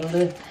can get a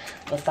little...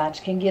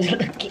 Versace can get a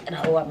little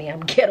ghetto. I mean,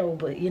 I'm ghetto,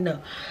 but you know.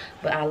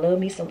 But I love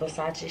me some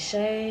Versace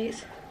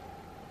shades.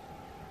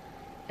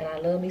 And I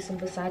love me some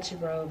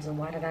Versace robes. And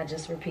why did I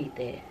just repeat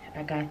that?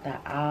 I got the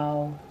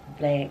all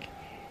black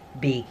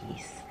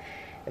biggies.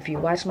 If you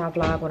watch my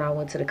vlog when I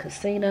went to the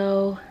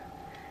casino,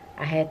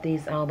 I had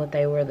these on, but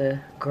they were the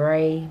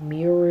gray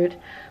mirrored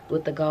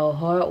with the gold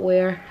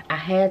hardware. I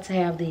had to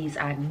have these.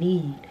 I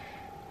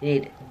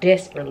needed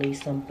desperately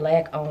some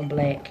black on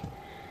black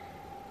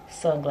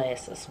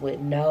sunglasses with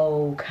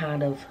no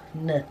kind of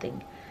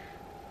nothing.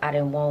 I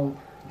didn't want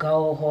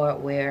gold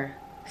hardware,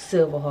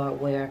 silver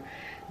hardware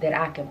that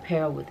I can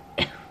pair with.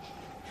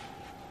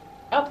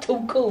 I'm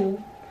too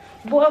cool.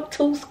 Boy, I'm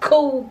too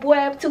cool. Boy,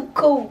 I'm too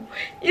cool.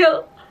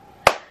 Yeah.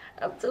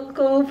 I'm too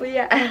cool for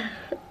y'all.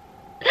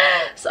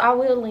 So I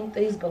will link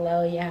these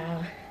below,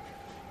 y'all.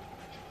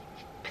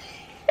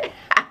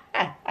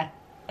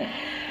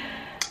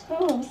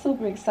 Oh, I'm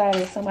super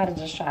excited. Somebody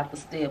just tried to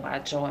steal my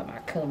joy and my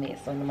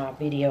comments under my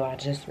video I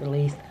just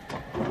released.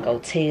 Go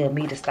tell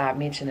me to stop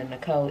mentioning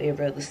Nicole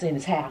every other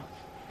sentence. How?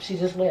 She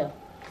just left.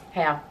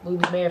 How? We've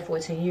been married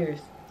 14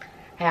 years.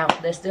 How?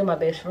 That's still my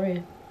best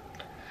friend.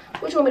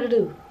 What you want me to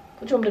do?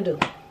 What you want me to do?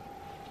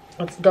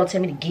 Don't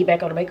tell me to get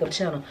back on the makeup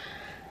channel.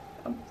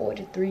 I'm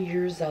 43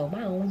 years old.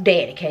 My own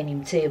daddy can't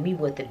even tell me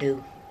what to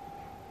do.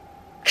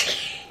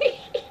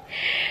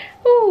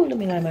 Ooh, let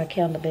me lay my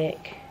calendar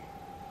back.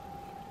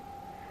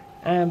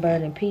 Iron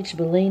Burning Peach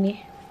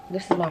Bellini.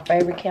 This is my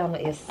favorite calendar.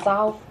 It's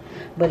soft,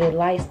 but it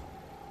lights.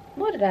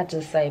 What did I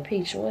just say?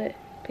 Peach what?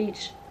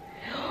 Peach.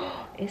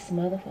 It's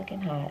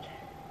motherfucking hot.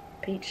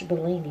 Peach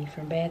Bellini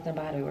from Bath and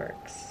Body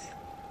Works.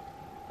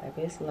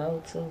 Baby, it's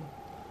low too.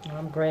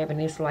 I'm grabbing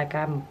this like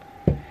I'm...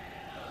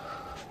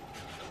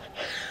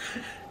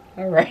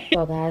 Alright.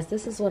 So guys,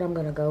 this is what I'm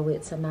going to go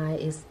with tonight.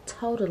 It's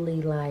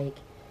totally like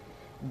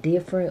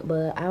different,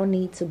 but I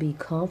need to be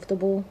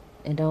comfortable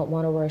and don't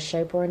want to wear a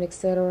shaper and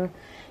etc.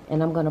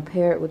 And I'm going to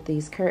pair it with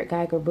these Kurt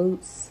Geiger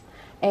boots.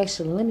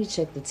 Actually, let me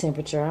check the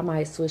temperature. I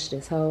might switch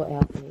this whole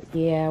outfit.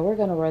 Yeah, we're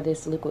going to wear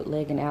this liquid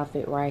legging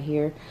outfit right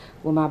here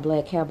with my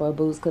black cowboy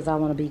boots because I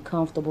want to be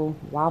comfortable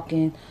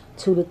walking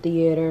to the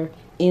theater,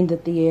 in the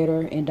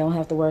theater, and don't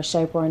have to wear a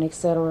shaper and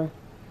etc.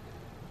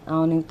 I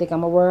don't even think I'm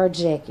going to wear a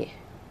jacket.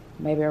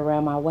 Maybe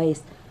around my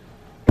waist.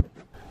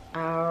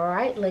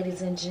 Alright,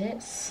 ladies and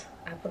gents.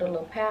 I put a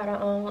little powder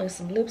on and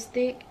some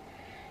lipstick.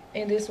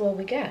 And this is what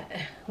we got.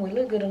 We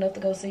look good enough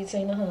to go see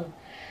Tina, huh?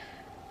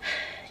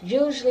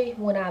 Usually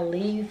when I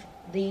leave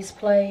these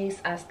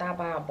plays, I stop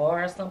by a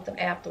bar or something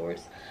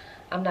afterwards.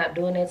 I'm not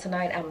doing that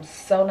tonight. I'm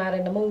so not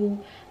in the mood.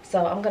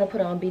 So I'm going to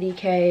put on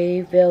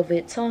BDK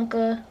Velvet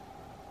Tonka.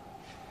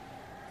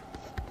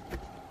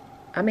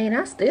 I mean,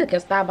 I still can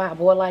stop by a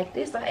bar like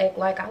this. I act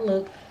like I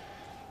look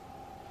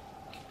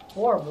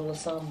horrible or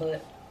something,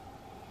 but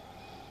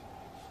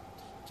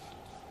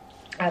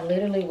I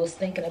literally was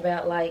thinking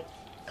about like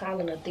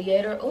calling a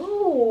theater.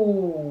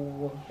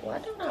 Ooh, why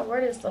don't I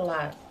wear this a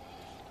lot?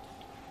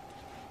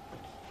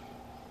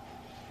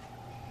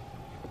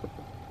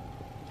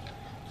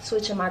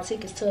 Switching my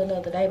tickets to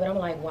another day, but I'm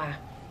like, why?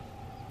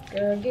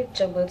 Girl, get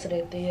your butt to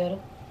that theater.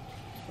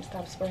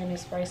 Stop spraying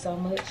this spray so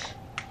much.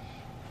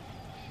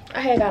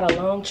 I had got a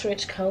long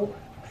trench coat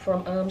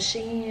from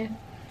Shein.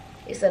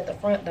 It's at the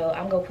front though.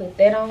 I'm gonna put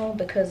that on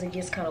because it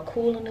gets kind of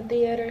cool in the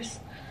theaters.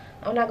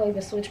 I'm not gonna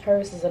even switch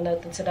purses or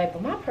nothing today,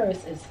 but my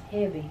purse is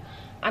heavy.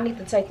 I need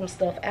to take some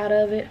stuff out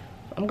of it.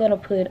 I'm gonna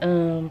put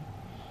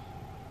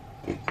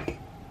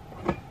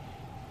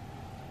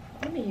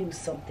let me use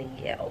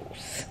something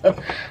else.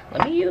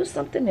 Let me use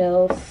something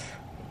else.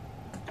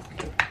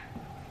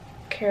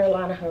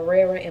 Carolina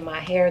Herrera in my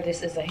hair.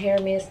 This is a hair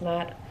mist,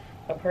 not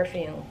a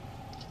perfume.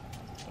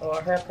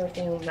 Or her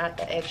perfume, not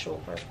the actual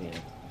perfume.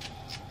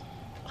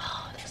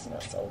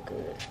 Smells so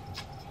good.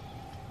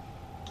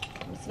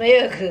 It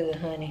smells good,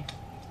 honey.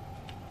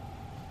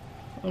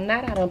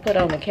 Now that I done put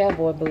on the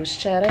cowboy boots,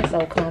 child, that's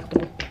so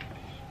comfortable.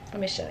 Let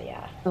me show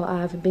y'all. So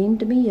I've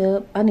beamed me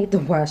up. I need to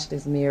wash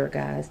this mirror,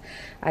 guys.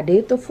 I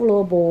did the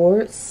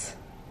floorboards.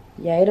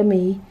 Yay to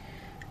me.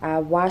 I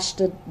washed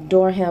the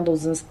door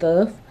handles and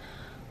stuff.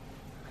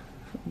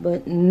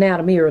 But now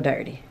the mirror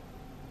dirty.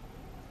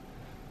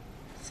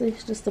 See,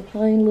 it's just a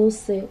plain little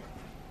set.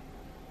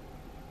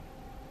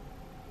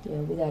 Yeah,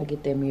 we gotta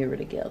get that mirror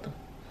together.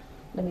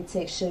 Let me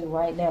text you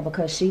right now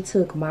because she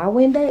took my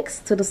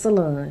Windex to the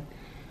salon.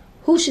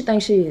 Who she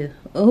think she is?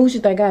 Or who she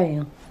think I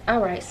am?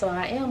 Alright, so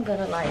I am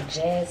gonna like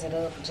jazz it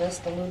up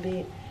just a little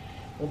bit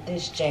with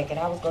this jacket.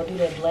 I was gonna do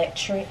that black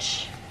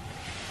trench,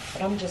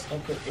 but I'm just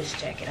gonna put this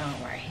jacket on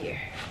right here.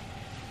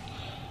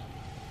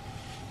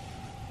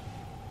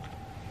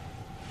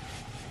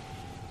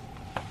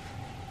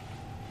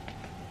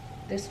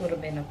 This would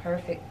have been a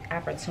perfect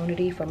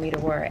opportunity for me to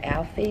wear an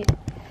outfit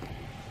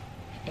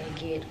and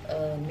get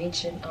a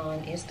mention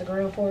on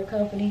Instagram for a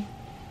company.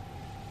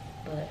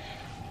 But,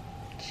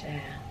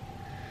 child,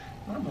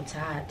 I'm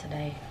tired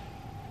today.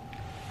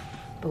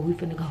 But we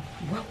finna go.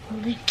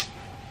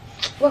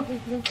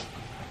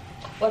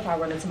 What if I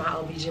run into my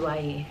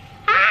OBGYN?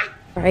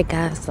 Alright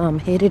guys, so I'm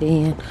headed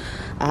in.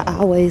 I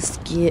always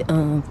get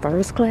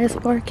first class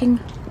parking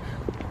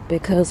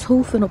because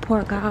who finna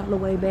park all the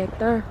way back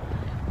there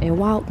and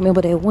walk?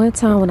 Remember that one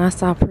time when I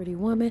saw Pretty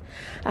Woman,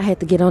 I had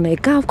to get on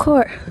that golf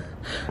cart.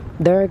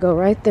 There it go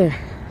right there.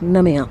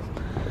 No ma'am,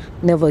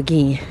 never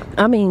again.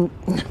 I mean,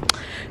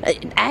 I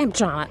ain't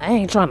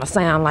trying to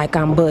sound like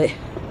I'm, but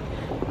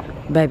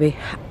baby,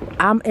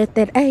 I'm at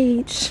that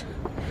age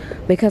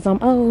because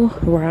I'm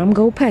old where I'm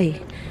gonna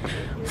pay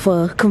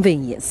for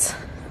convenience.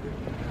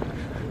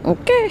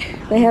 Okay,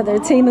 they have their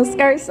Tina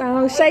skirts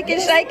on. Shake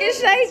it, shake it,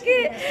 shake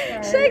it.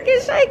 Shake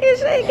it, shake it,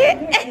 shake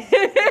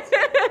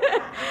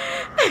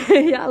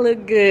it. Y'all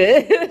look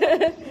good.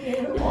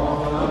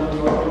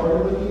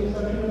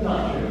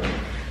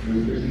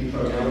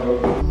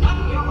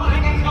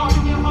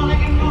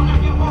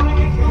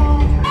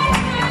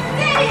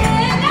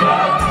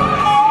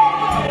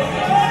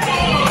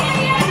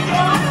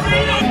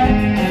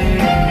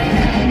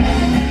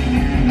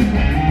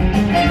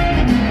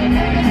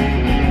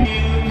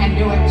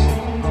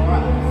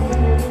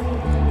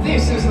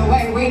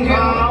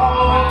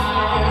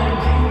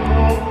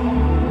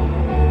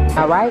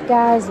 Alright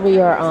guys, we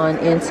are on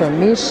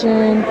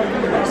intermission.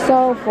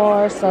 So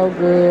far so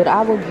good.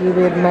 I will give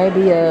it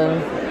maybe a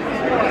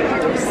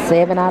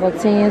 7 out of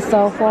 10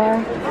 so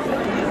far.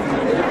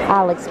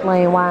 I'll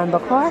explain why in the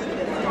car.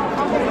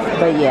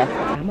 But yeah,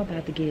 I'm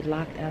about to get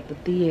locked out the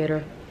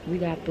theater. We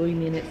got 3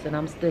 minutes and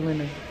I'm still in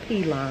the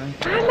P line.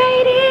 I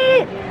made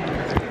it!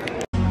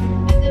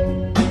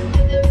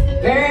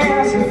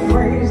 There's a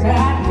phrase that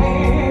I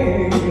made.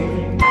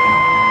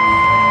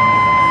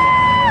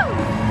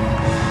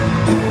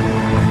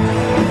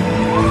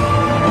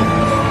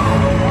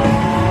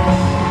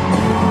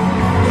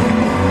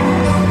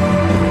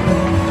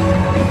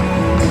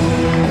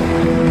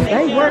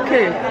 They work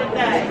here.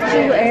 She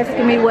was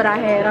asking me what I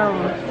had on.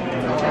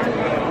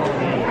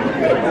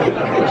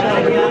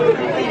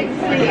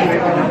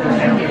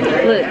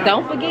 Look,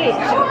 don't forget,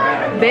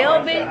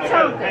 velvet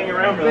tonka.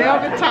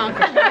 Velvet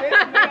tonka.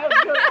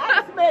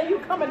 I smell you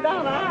coming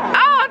down the aisle.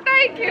 Oh,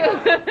 thank you.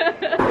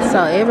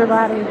 So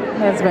everybody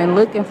has been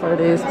looking for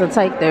this to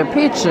take their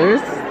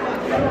pictures.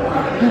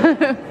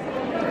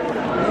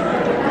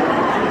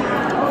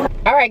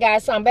 Alright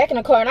guys, so I'm back in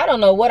the car and I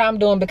don't know what I'm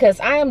doing because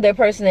I am that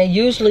person that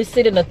usually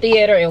sit in the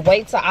theater and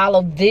wait till all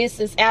of this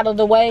is out of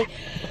the way.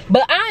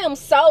 But I am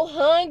so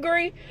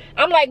hungry.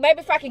 I'm like, maybe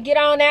if I can get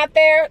on out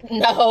there.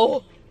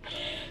 No.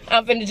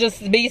 I'm finna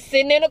just be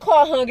sitting in the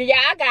car hungry.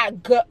 Yeah, I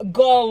got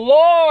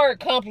galore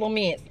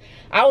compliments.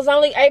 I was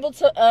only able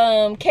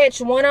to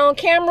catch one on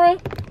camera.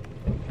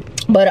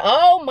 But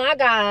oh my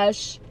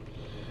gosh.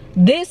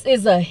 This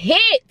is a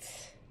hit.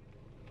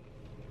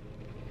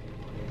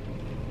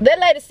 That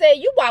lady said,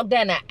 you walk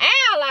down the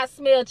aisle, I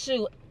smelled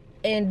you.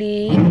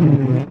 Indeed.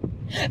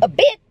 A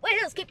bit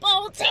wheels keep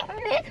on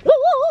turning.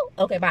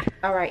 Okay, bye.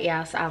 All right,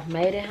 y'all, so I've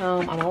made it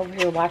home. I'm over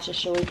here watching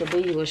Sharika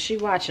B. Well, she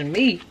watching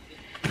me.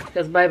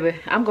 Because, baby,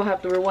 I'm going to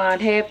have to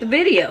rewind half the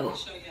video.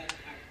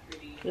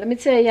 Let me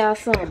tell y'all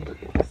something.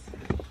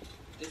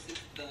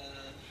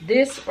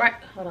 This right...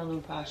 Hold on, let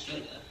me pause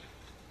straight.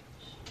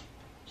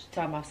 She's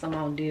talking about something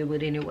I don't deal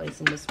with anyway,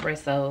 some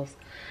espressos.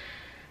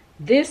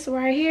 This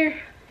right here...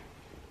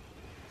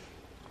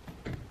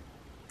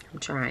 I'm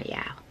trying,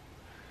 y'all.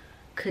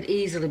 Could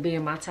easily be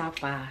in my top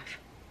 5.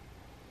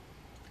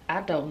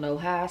 I don't know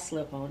how I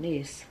slept on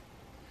this.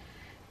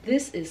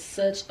 This is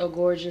such a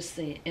gorgeous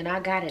scent. And I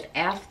got it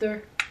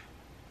after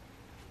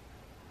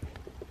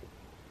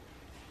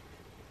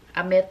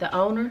I met the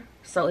owner.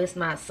 So it's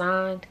not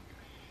signed.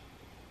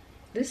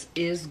 This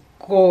is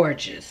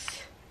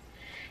gorgeous.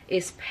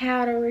 It's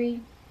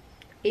powdery.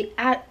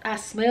 I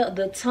smell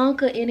the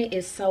tonka in it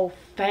is so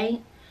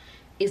faint.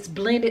 It's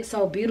blended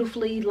so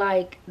beautifully,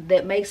 like,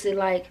 that makes it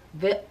like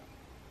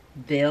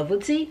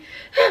velvety.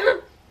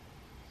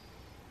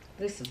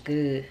 This is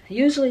good.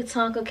 Usually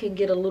tonka can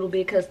get a little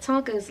bit, because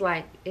tonka is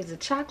like, is it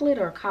chocolate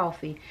or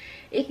coffee?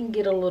 It can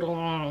get a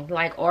little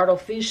like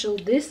artificial.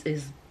 This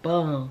is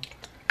bomb.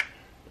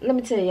 Let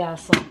me tell y'all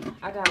something.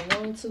 I got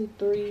 1, 2,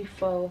 3,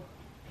 4.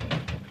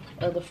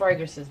 of the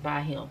fragrances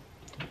by him.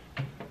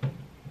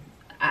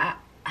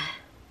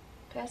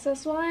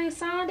 That's why I ain't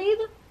signed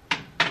either.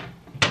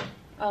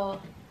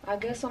 Oh, I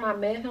guess when I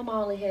met him, I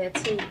only had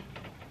 2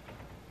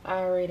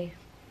 already.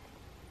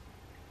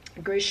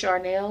 Gris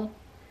Charnel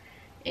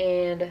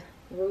and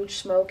Rouge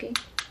Smoky.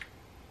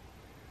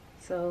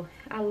 So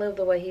I love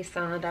the way he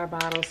signed our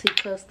bottles. He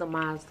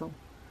customized them.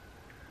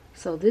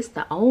 So this is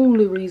the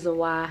only reason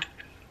why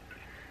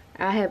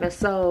I haven't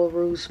sold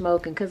Rouge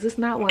Smoking, because it's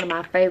not one of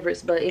my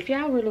favorites. But if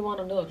y'all really want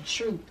to know the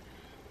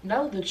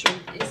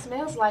truth, it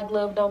smells like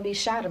love don't be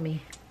shy to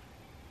me.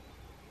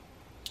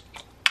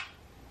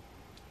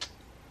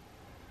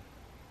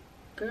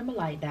 Girl, my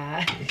light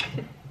died.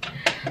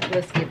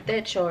 Let's get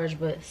that charged.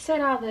 But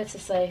said all that to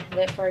say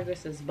that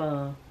fragrance is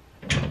bomb.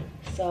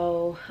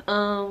 So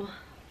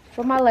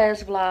for my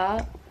last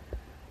vlog,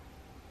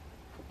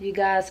 you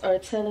guys are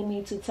telling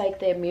me to take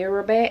that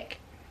mirror back.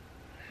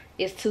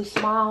 It's too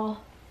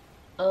small.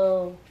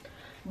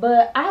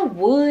 But I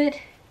would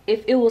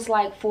if it was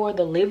like for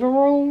the living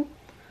room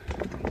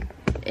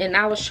and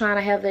I was trying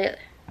to have that,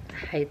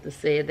 I hate to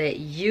say it, that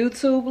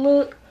YouTube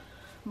look.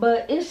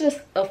 But it's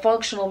just a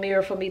functional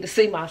mirror for me to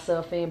see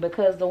myself in,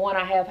 because the one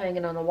I have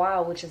hanging on the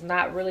wall, which is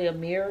not really a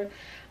mirror,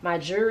 my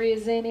jewelry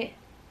is in it.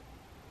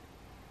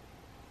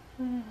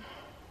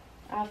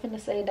 I finna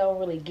say it don't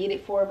really get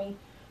it for me,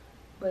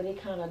 but it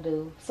kind of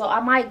do. So I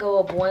might go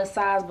up one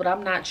size, but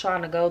I'm not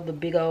trying to go the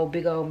big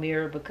old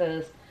mirror,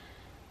 because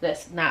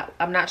that's not,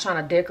 I'm not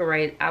trying to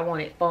decorate. I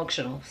want it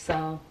functional.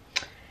 So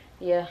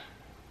yeah,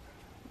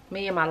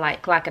 me and my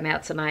light clocking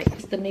out tonight.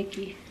 It's the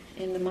Nikki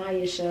and the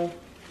Maya show.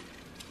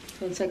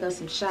 Gonna take us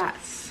some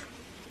shots.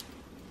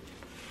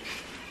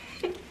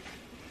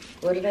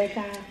 What do they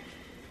call?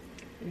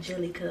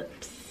 Jelly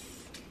cups.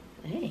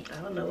 Hey,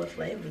 I don't know what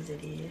flavors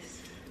it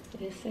is.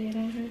 did it say it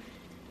on here?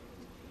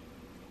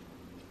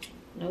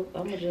 Nope,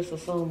 I'm gonna just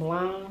assume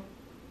lime.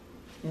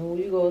 And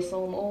you go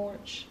assume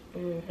orange.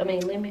 I mean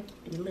lemon.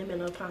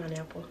 Lemon or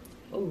pineapple.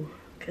 Ooh.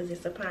 Because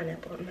it's a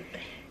pineapple on the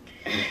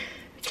back.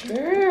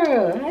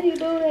 Girl, how you do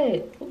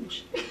that? Ooh,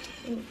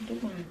 do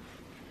mine.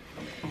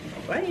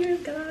 Why you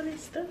got all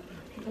this stuff?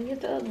 Go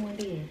get the other one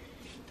then.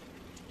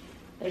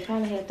 They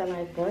probably had to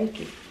like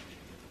break it.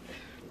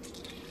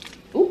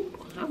 Ooh,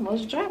 I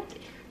almost dropped it.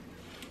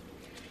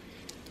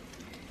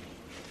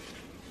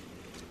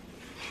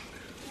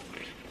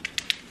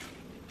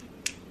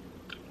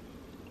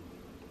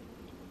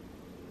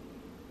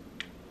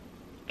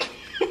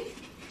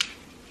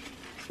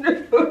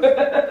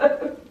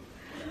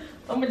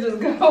 I'ma just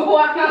go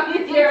walk out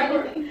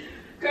here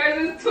because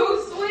it's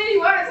too sweet.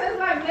 Why it tastes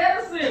like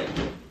medicine?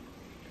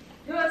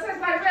 You know it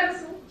tastes like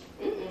medicine?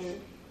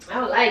 I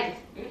don't like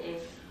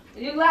it.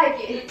 You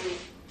like it?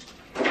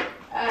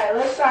 Alright,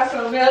 let's try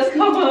something else.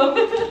 Come on.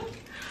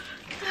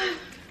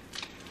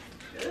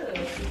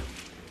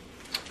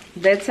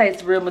 That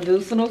tastes real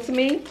medicinal to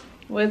me.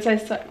 What it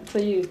tastes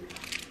to you?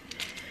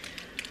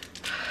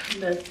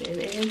 Nothing.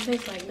 It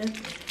tastes like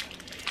nothing.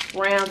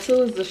 Round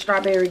 2 is the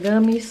strawberry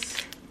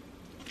gummies.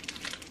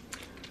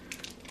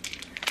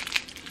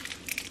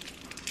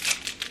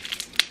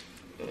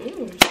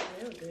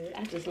 Good.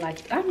 I just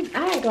like, I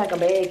act like a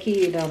bad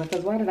kid on it,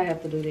 because why did I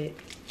have to do that?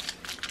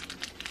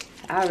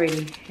 I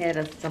already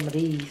had some of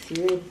these.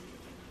 You ready?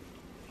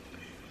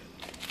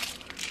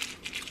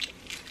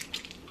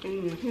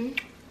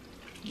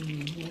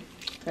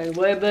 Okay,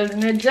 way better than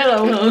that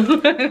Jello, huh?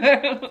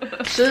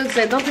 Suge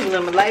said, don't think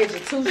them Malaysia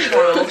too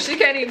strong. She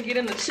can't even get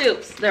in the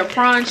chips. They're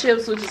prawn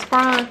chips, which is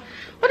prawn.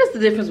 What is the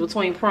difference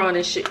between prawn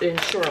and shrimp? Is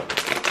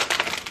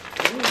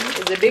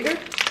it bigger?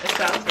 That's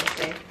what I was gonna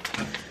say.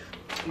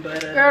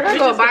 But girl, there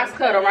go a box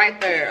cutter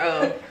right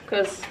there.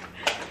 Cause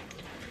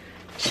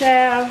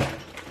child,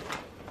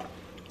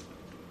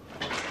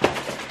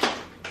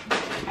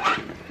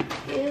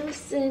 you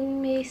send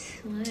me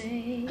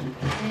sway.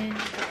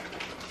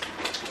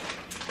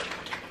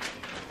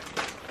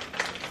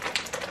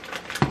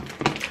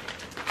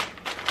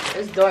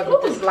 It's dark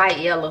with this light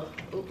yellow.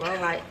 Ooh, I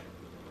don't like.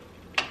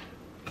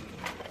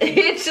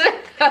 It's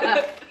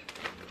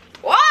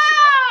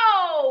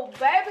whoa,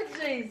 baby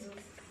Jesus.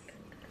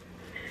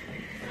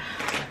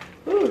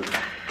 Ooh.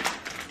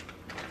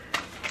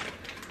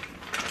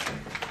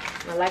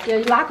 I like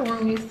your locker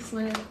room used to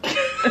smell.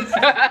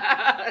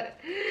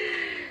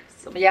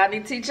 Some of y'all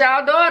need to teach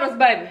y'all daughters,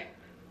 baby.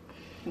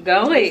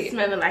 Go ahead.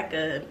 Smelling like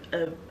a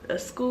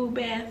school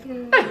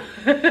bathroom.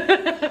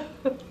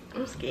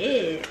 I'm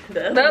scared.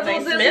 The other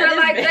ones smell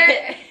like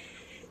that.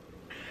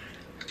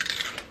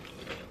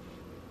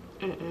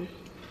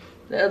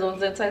 The other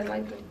ones didn't taste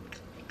like that.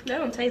 They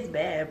don't taste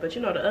bad, but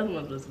you know the other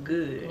ones was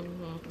good.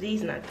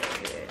 These not that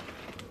good.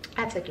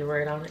 I take your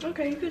word on it.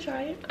 Okay, you could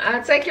try it. I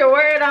take your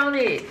word on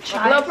it.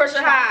 My blood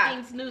pressure high.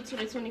 Things new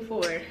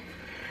 2024.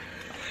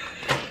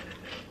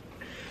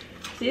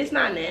 See, it's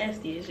not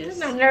nasty. It's just It's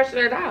not nasty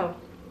at all.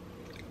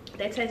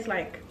 they taste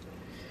like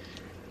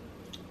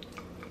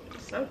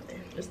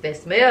something. It's that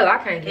smell. I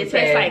can't get It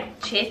tastes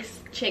like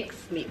Chex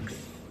Mix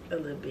a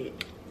little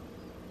bit.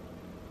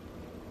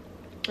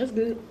 It's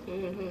good.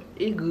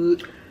 It's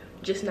good.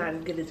 just not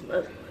as good as the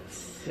other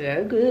ones.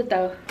 Yeah, good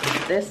though.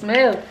 That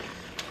smell.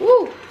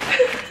 Woo!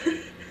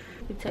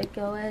 You take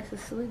your ass to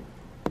sleep.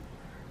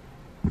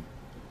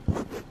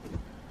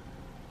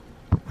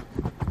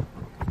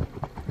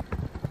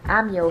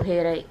 I'm your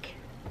headache.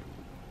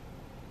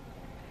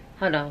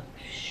 Hold on.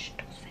 Shh,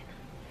 don't say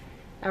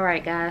that.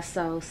 Alright guys,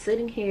 so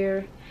sitting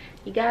here,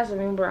 you guys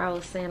remember I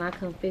was saying I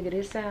couldn't figure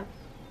this out?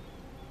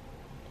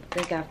 I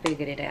think I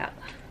figured it out.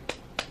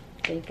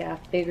 I think I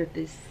figured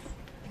this.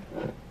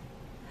 It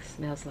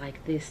smells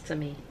like this to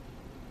me.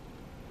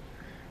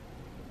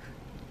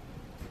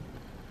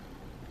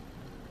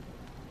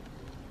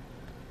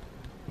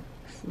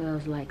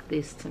 Smells like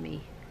this to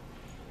me.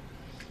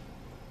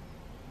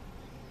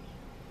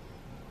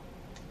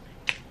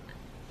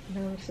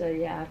 Let me show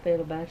you how I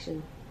feel about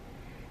you.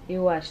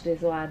 You watch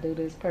this while I do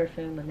this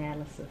perfume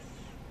analysis.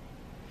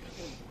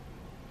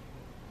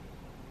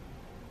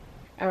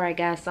 Alright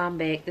guys, so I'm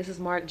back. This is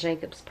Marc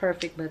Jacobs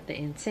Perfect But the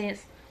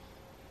Intense.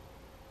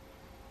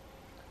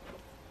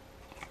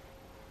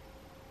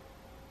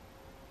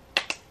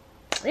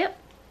 Yep.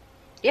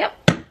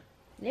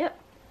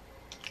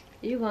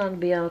 You want to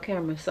be on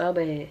camera so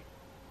bad.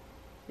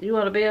 You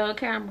want to be on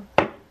camera?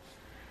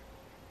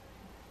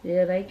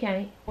 Yeah, they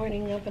can't.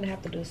 Morning, I'm gonna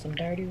have to do some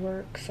dirty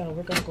work, so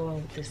we're gonna go on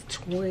with this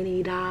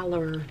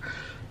 $20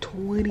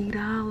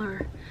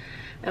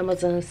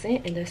 Amazon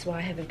scent, and that's why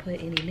I haven't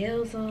put any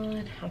nails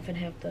on. I'm gonna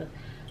have to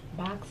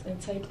box and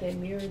tape that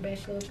mirror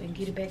back up and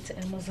get it back to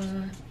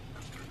Amazon,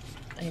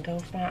 and I'm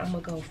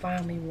gonna go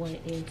find me one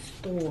in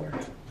store.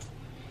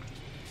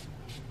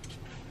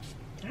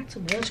 Not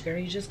too much, girl.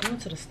 You just going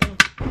to the store.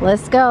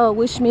 Let's go.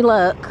 Wish me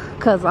luck,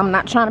 because I'm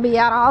not trying to be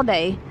out all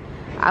day.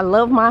 I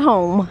love my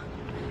home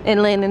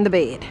and laying in the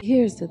bed.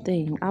 Here's the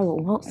thing. I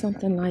would want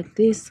something like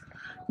this,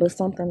 but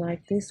something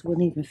like this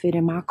wouldn't even fit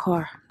in my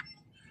car.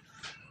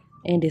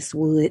 And this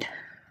would.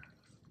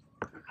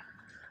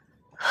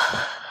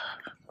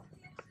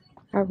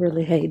 I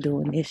really hate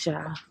doing this,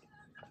 y'all.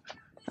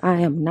 I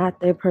am not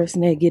that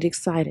person that get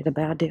excited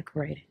about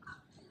decorating.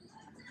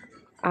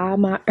 All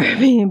my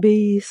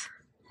Airbnbs,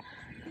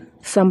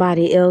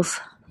 somebody else.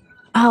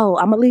 Oh,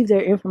 I'm gonna leave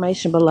their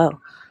information below.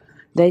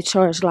 They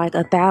charge like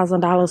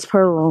 $1,000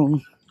 per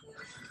room,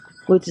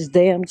 which is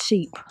damn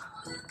cheap.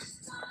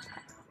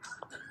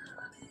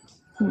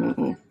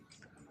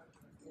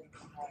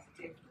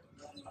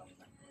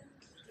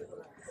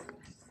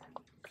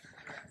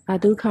 I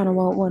do kind of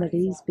want one of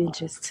these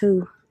benches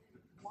too.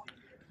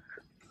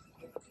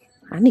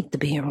 I need to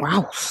be in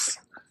Ross.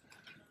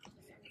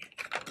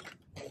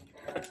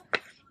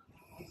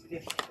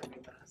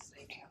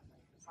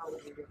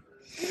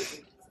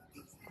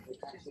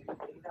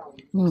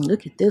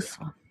 Look at this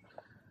one.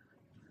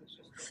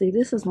 See,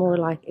 this is more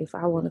like if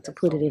I wanted to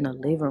put it in a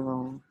living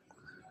room.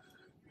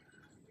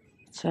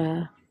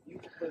 Child.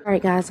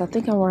 Alright guys, I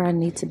think I'm where I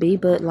need to be,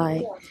 but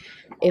like,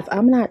 if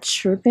I'm not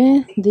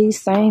tripping, these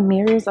same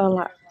mirrors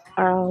are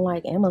on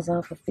like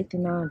Amazon for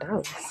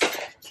 $59.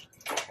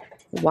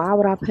 Why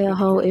would I pay a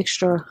whole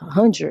extra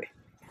 $100?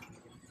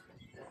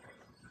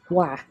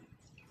 Why?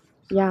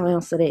 Y'all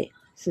answer that.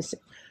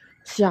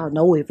 Y'all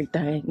know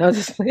everything. No,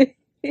 just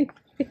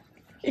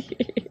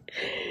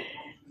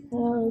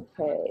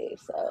okay,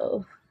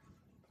 so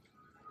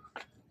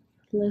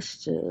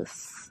let's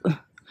just,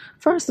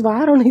 first of all,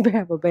 I don't even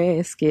have a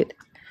basket.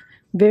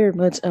 Very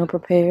much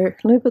unprepared.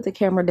 Let me put the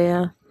camera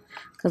down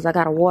because I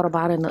got a water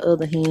bottle in the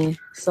other hand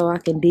so I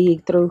can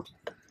dig through.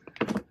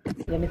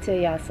 Let me tell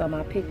y'all something.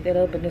 I picked it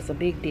up and it's a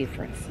big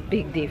difference.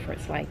 Big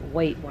difference, like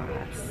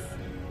weight-wise.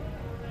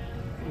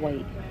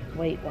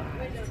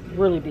 Weight-wise.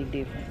 Really big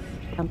difference.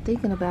 I'm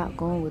thinking about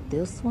going with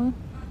this one.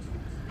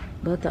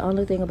 But the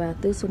only thing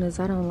about this one is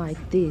I don't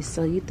like this.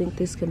 So you think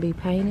this can be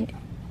painted?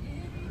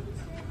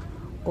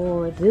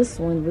 Or this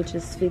one, which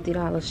is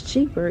 $50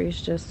 cheaper,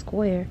 is just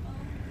square.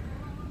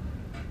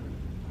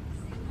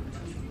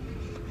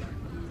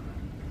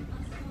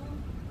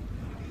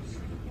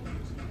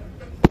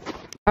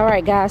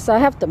 Alright guys, so I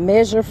have to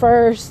measure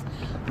first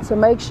to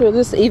make sure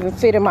this even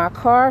fit in my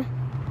car.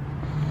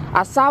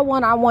 I saw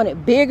one I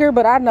wanted bigger,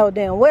 but I know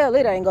damn well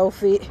it ain't gonna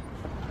fit.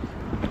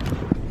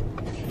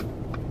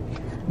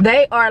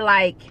 They are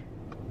like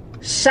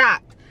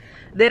shocked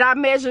that I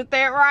measured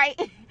that right.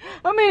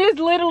 I mean, it's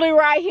literally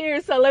right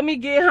here, so let me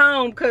get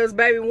home, because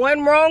baby,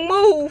 one wrong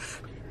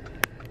move.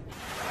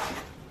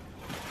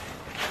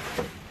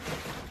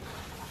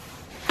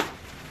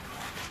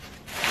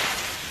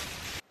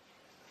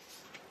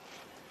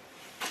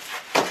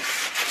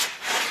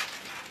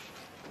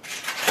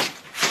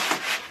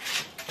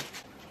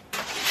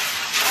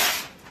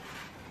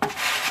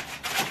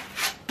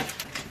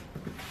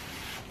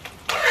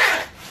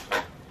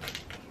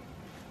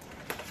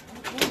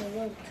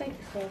 Take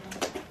this over.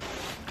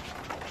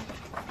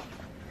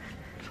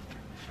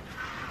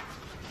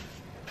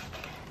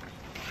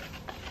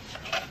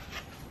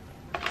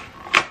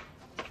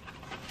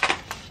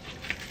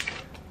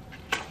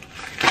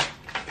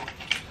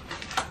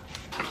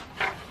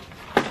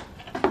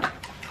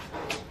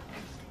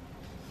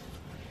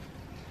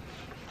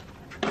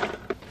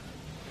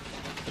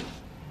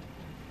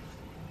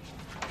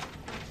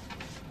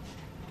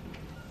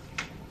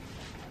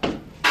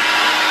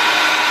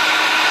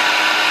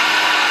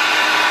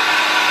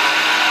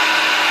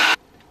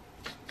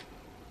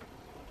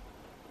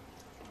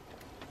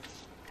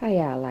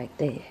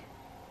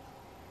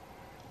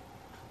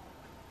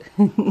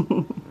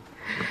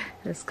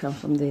 Let's come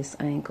from this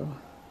angle.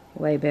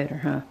 Way better,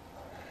 huh?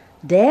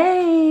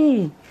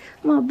 Dang!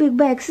 My big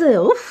back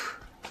self.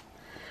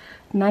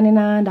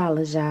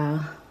 $99,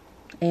 y'all.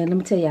 And let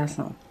me tell y'all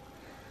something.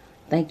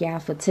 Thank y'all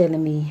for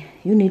telling me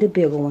you need a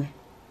bigger one.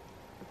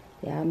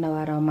 Y'all know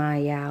I don't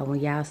mind y'all when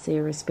y'all say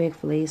it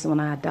respectfully. It's when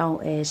I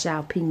don't ask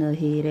y'all peanut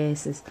head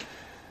asses.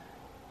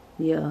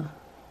 Yeah.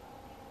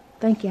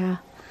 Thank y'all.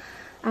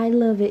 I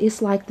love it.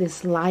 It's like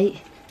this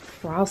light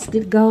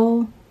frosted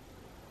gold.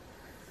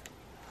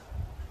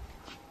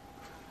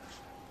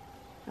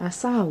 I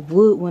saw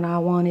wood when I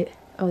wanted.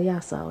 Oh,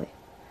 y'all saw it.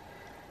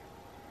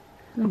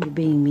 Let me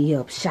beam me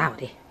up.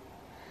 Shout it.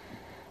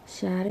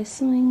 Shout it,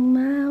 swing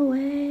my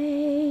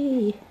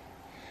way.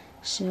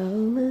 Sure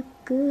look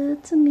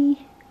good to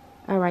me.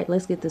 All right,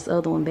 let's get this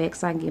other one back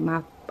so I can get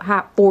my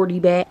hot 40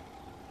 back.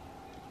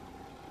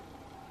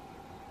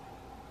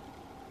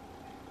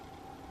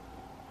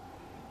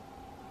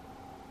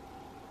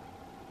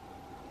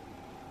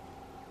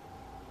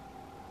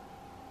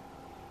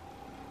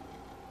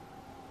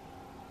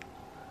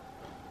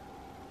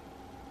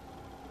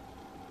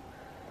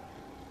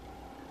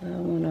 I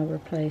don't want no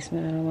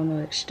replacement. I don't want no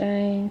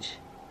exchange.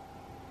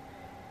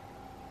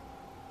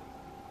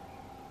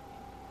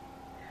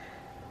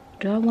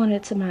 Do I want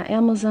it to my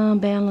Amazon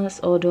balance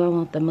or do I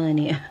want the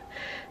money?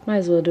 Might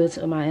as well do it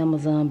to my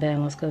Amazon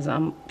balance because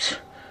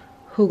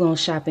who gonna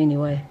shop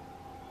anyway?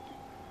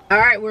 All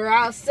right, we're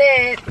all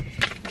set.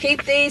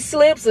 Keep these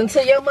slips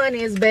until your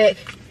money is back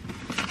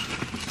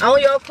on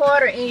your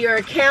card or in your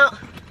account.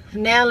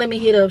 Now let me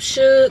hit up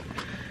Suge.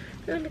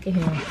 Girl, look at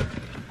him.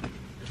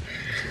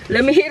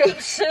 Let me hit up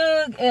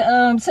Suge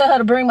and tell her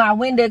to bring my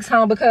Windex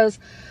home, because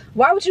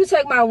why would you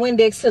take my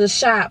Windex to the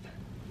shop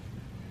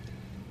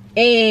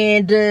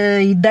and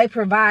they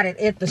provide it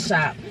at the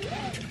shop?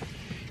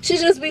 She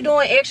just be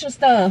doing extra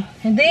stuff.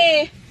 And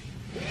then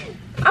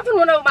I'm finna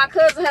run over my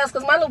cousin's house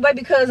because my little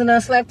baby cousin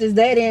done slapped his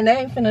daddy and they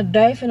ain't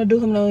finna do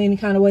him no any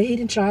kind of way. He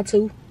didn't try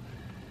to.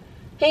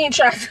 He ain't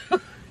try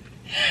to.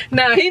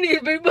 Nah, he need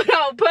to be put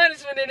on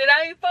punishment and it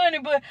ain't funny,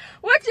 but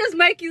what just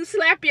make you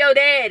slap your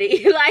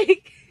daddy?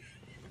 Like,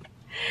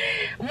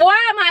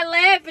 why am I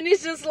laughing?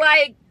 It's just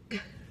like,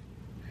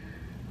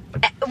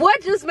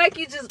 what just make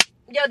you just,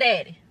 your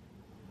daddy?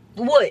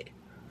 What?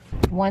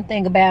 One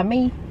thing about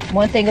me, I'm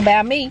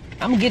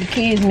gonna get a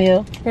kid's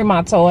meal. Here's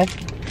my toy.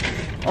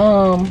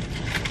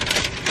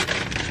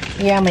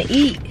 Yeah, I'm gonna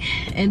eat.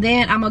 And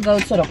then I'm gonna go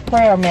to the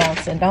prayer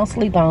mountain. Don't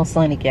sleep on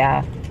Sonic,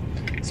 y'all.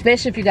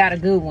 Especially if you got a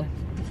good one.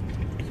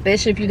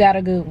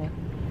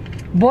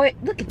 Boy,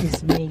 look at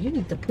this man. You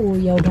need to pull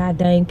your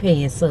goddamn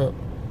pants up.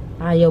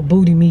 All your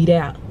booty meat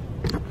out.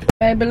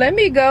 Baby, let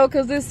me go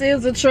because this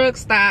is a truck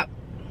stop.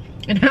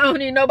 And I don't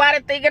need nobody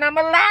thinking I'm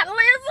a lot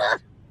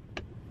lizard.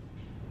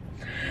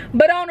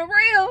 But on the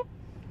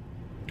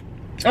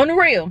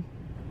real,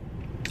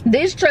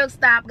 this truck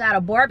stop got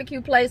a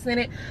barbecue place in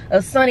it,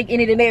 a Sonic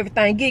in it and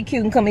everything. Get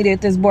cute and come eat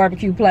at this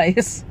barbecue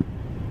place.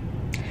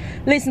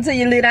 Listen to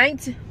your lit,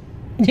 ain't you?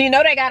 You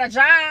know they got a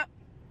job.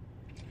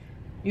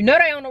 You know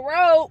they on the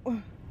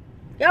road.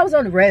 Y'all was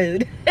on the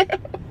road.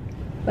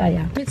 Bye,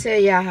 y'all. Let me tell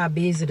y'all how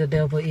busy the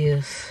devil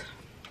is.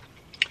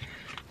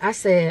 I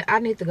said I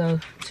need to go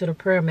to the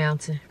prayer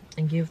mountain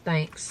and give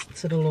thanks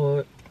to the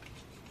Lord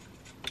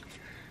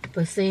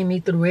for seeing me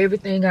through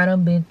everything I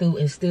done been through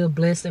and still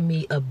blessing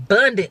me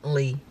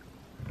abundantly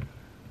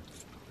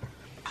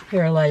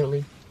here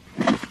lately.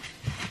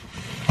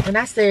 And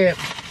I said,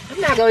 I'm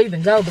not gonna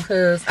even go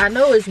because I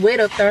know it's wet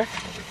up there.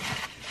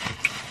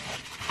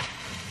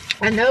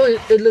 I know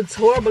it looks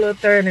horrible up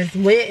there and it's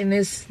wet and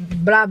it's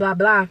blah, blah,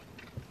 blah.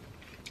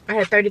 I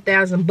had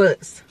 30,000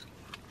 bucks.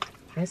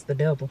 That's the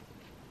devil.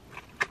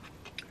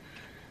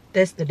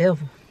 That's the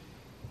devil.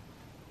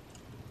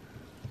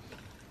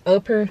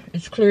 Up here,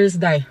 it's clear as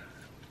day.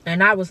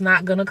 And I was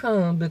not gonna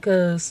come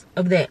because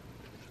of that.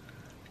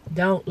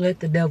 Don't let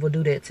the devil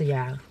do that to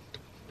y'all.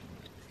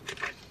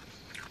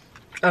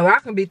 Oh, I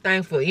can be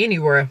thankful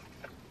anywhere.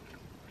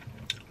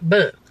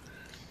 But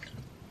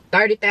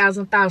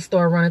 30,000 thoughts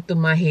start running through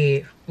my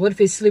head. What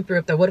if it's slippery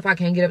up there? What if I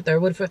can't get up there?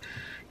 What if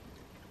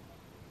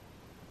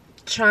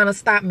trying to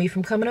stop me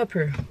from coming up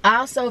here?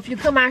 Also, if you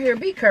come out here,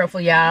 be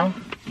careful, y'all.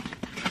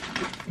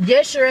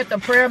 Yes, you're at the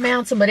prayer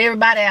mountain, but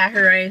everybody out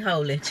here ain't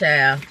holy,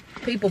 child.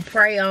 People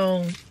pray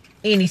on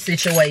any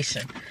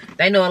situation.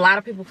 They know a lot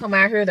of people come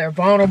out here, they're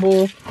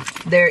vulnerable,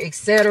 they're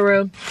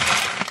etc.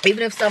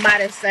 Even if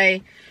somebody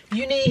say,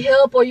 you need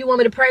help or you want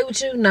me to pray with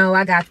you? No,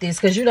 I got this,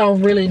 because you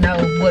don't really know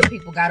what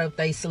people got up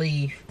their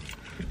sleeve.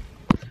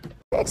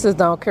 Texas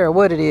don't care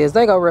what it is.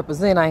 They go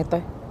represent, ain't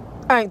they?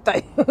 Ain't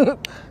they?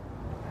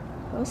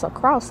 There's a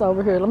cross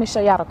over here. Let me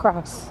show y'all the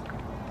cross.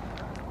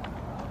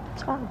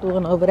 What y'all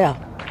doing over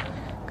there?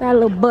 Got a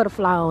little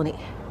butterfly on it.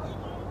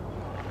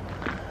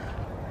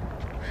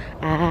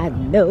 I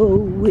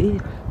know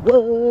it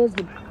was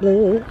the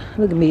blood.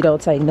 Look at me,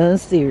 don't take nothing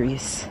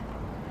serious.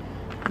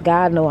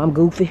 God know I'm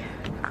goofy.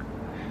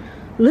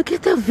 Look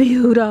at the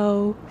view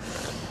though.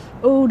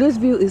 Oh, this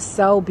view is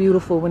so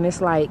beautiful when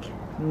it's like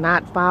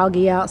not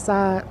foggy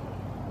outside.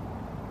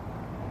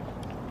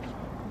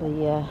 But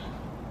yeah,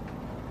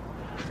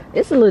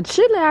 it's a little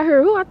chilly out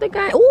here. Ooh, I think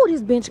ooh,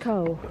 this bench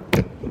cold.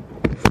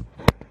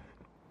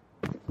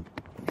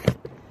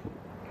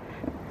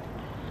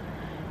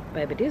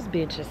 Baby, this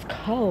bench is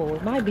cold.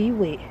 It might be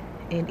wet.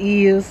 It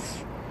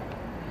is.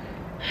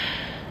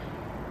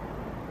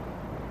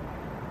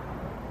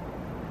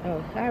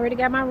 Oh, I already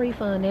got my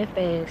refund that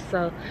fast.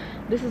 So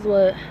this is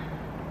what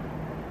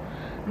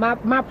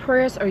my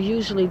prayers are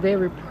usually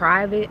very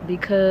private,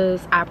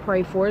 because I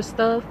pray for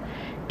stuff.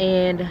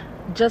 And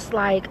just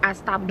like I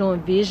stopped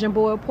doing vision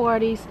board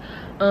parties,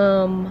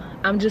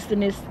 I'm just in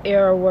this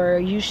era where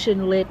you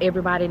shouldn't let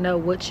everybody know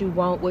what you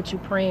want, what you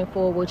praying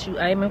for, what you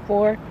aiming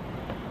for.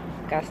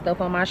 Got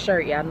stuff on my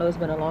shirt. Y'all know it's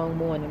been a long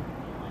morning.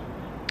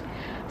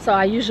 So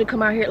I usually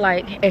come out here,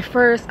 like, at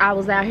first I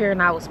was out here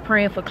and I was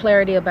praying for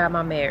clarity about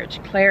my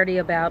marriage, clarity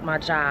about my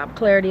job,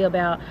 clarity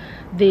about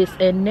this.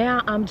 And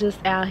now I'm just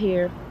out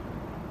here.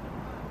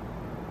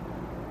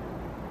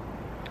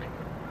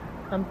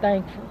 I'm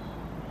thankful.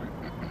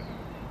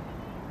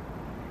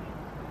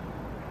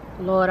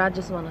 Lord, I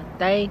just want to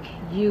thank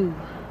you,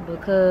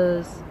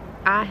 because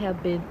I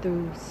have been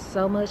through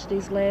so much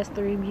these last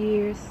 3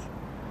 years.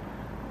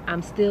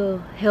 I'm still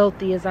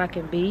healthy as I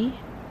can be.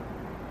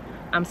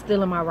 I'm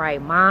still in my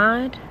right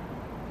mind.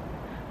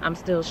 I'm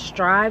still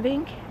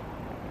striving.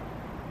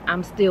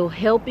 I'm still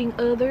helping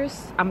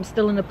others. I'm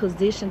still in a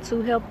position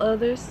to help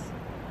others.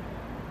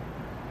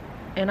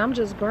 And I'm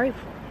just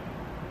grateful.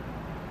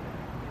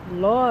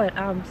 Lord,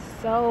 I'm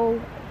so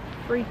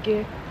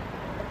freaking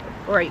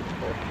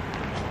grateful.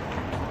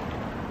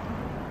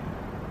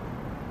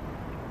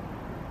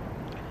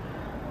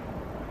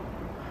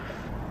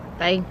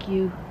 Thank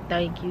you,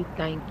 thank you,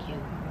 thank you.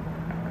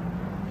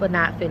 For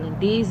not feeling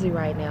dizzy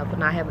right now, for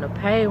not having a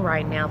pain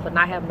right now, for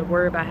not having to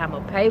worry about how I'm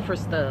gonna pay for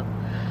stuff,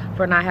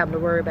 for not having to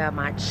worry about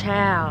my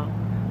child,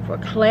 for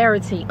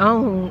clarity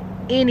on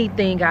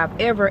anything I've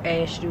ever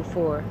asked you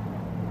for.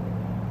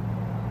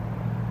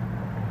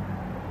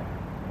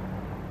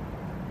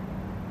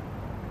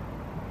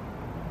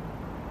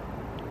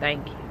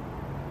 Thank you.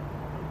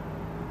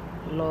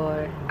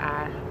 Lord,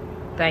 I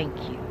thank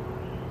you.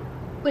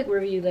 Quick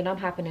review, then I'm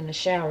hopping in the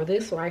shower.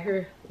 This right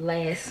here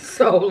lasts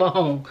so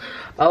long.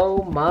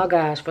 Oh my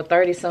gosh, for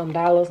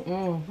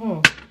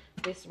 $30-something.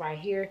 This right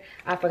here,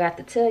 I forgot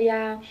to tell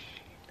y'all,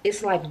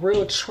 it's like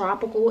real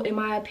tropical in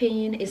my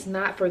opinion. It's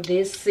not for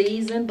this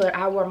season, but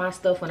I wear my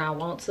stuff when I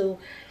want to.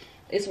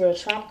 It's real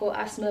tropical.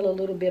 I smell a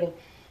little bit of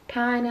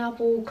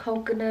pineapple,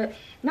 coconut,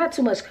 not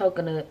too much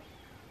coconut.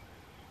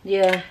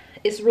 Yeah,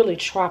 it's really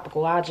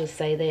tropical, I'll just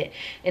say that.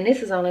 And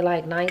this is only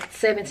like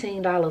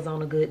 $17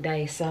 on a good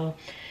day. So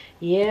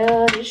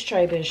yeah, this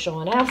tray been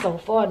showing out so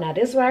far. Now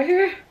this right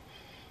here,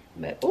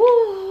 but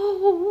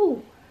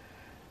ooh,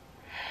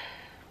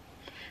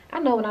 I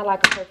know when I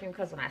like a perfume,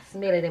 because when I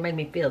smell it, it make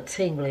me feel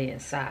tingly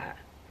inside.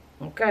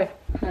 Okay,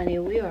 honey,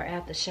 we are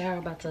at the shower,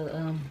 about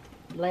to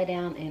lay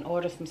down and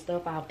order some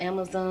stuff off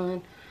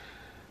Amazon.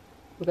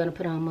 We're gonna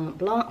put on Mont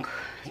Blanc.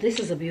 This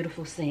is a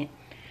beautiful scent.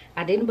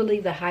 I didn't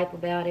believe the hype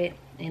about it,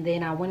 and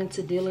then I went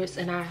into dealers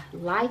and I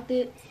liked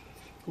it.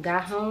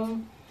 Got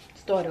home,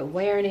 started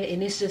wearing it,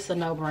 and it's just a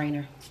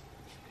no-brainer.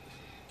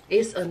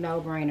 It's a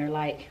no-brainer,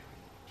 like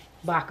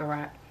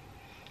baccarat.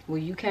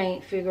 When you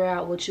can't figure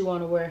out what you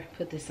want to wear,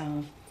 put this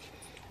on.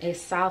 It's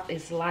soft,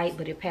 it's light,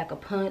 but it pack a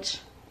punch.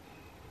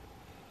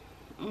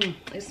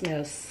 It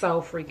smells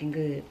so freaking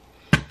good.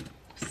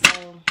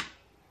 So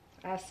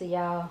I'll see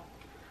y'all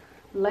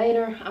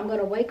later. I'm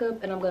gonna wake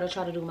up and I'm gonna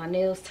try to do my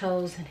nails,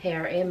 toes, and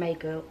hair and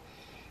makeup,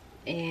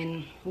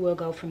 and we'll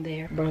go from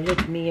there. Bro, look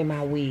at me in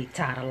my wig,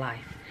 tired of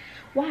life.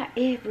 Why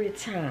every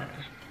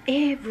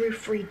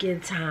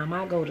freaking time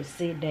I go to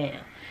sit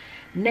down,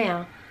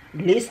 now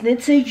listening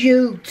to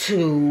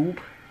YouTube,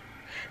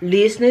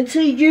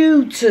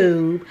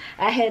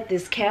 I had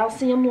this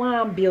calcium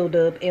lime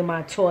buildup in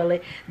my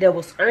toilet that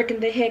was irking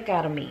the heck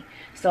out of me.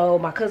 So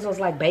my cousin was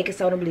like, baking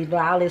soda,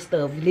 all this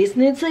stuff.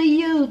 Listening to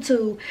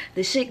YouTube,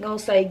 the shit gonna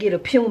say get a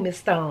pumice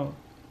stone,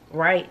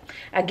 right?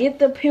 I get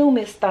the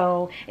pumice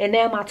stone, and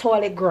now my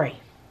toilet gray.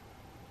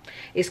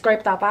 It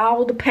scraped off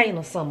all the paint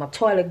or something. My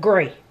toilet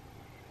gray.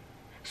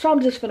 So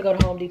I'm just gonna go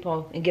to Home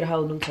Depot and get a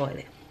whole new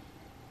toilet.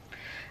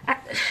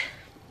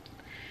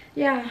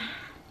 Yeah.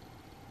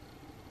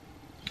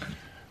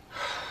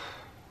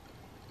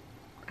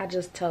 I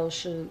just told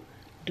Shu,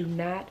 do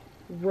not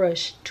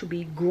rush to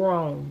be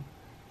grown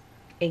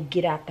and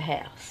get out the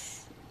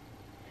house.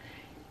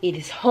 It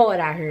is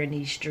hard out here in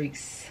these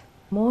streets.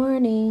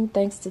 Morning.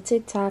 Thanks to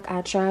TikTok,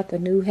 I tried the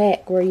new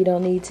hack where you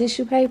don't need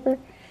tissue paper.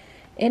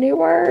 And it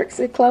works.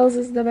 It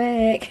closes the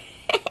bag.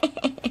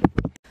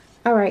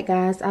 Alright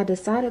guys, I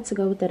decided to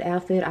go with that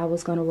outfit I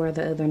was going to wear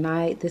the other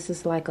night. This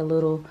is like a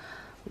little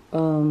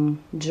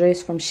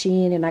dress from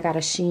Shein, and I got a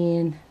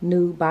Shein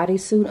new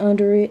bodysuit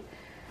under it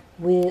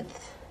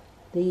with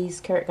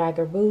these Kurt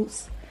Geiger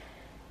boots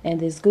and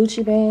this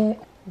Gucci bag.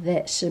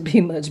 That should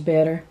be much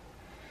better.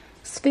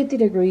 It's 50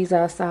 degrees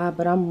outside,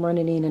 but I'm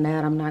running in and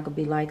out. I'm not going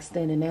to be like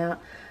standing out.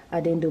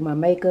 I didn't do my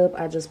makeup.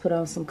 I just put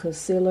on some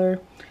concealer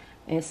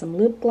and some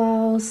lip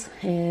gloss,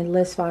 and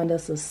let's find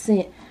us a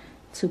scent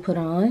to put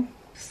on.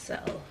 So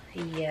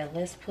yeah,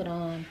 let's put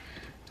on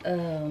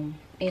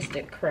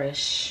Instant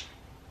Crush.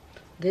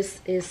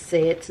 This is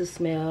said to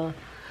smell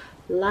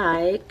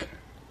like,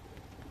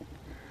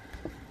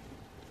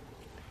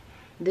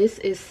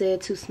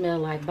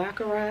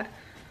 baccarat.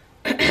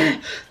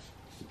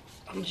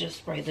 I'm just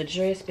spray the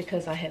dress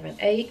because I haven't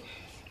ate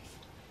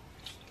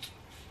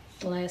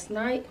last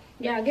night.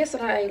 Yeah, I guess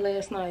what I ate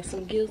last night,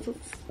 some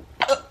gizzards.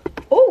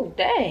 Oh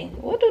dang,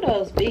 what do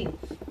those be?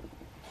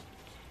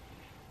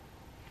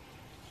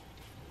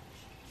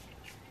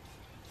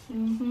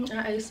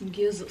 I ate some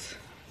gizzards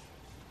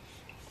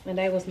and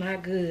they was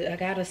not good. I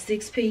got a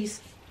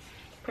 6-piece,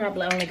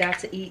 probably only got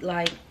to eat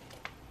like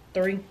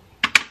 3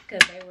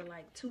 because they were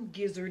like too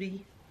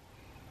gizzardy,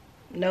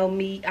 no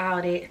meat,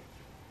 all that.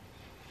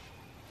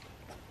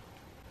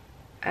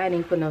 I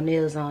didn't put no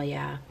nails on,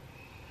 y'all.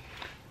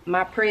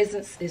 My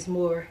presence is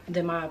more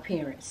than my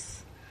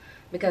appearance,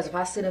 because if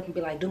I sit up and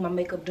be like, do my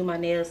makeup, do my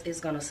nails,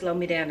 it's gonna slow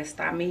me down and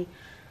stop me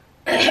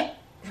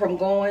from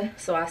going.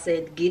 So I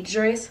said, get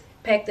dressed,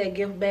 pack that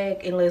gift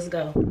bag, and let's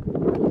go. Now,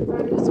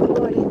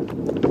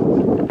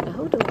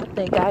 who do I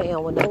think I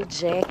am with no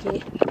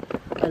jacket,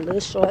 a little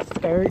short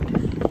skirt?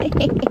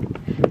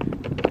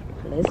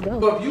 Let's go.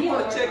 But if you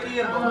want to check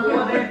in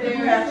before that,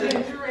 you have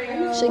to.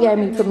 She gave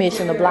me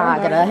permission to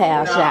blog at her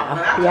house, y'all.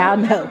 Y'all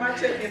know. My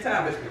check-in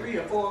time is 3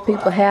 or 4 o'clock.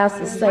 People's house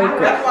is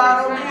sacred. That's why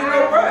I don't get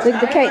no rush. Look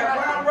at the cake.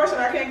 I'm rushing.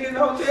 I can't get in the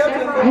hotel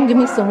till. You give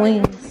me some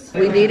wings.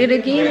 We did it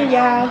again,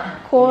 y'all.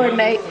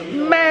 Coordinate.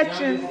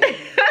 Matching.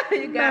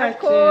 You gotta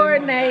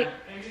coordinate.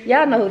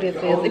 Y'all know who this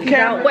is. If you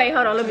don't, wait,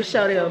 hold on, let me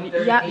show them.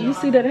 Y'all, you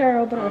see that hair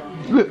over there?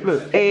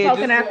 Look,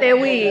 Poking out that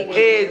wig.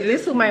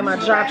 This who made my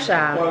drop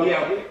shot.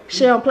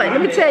 She don't play.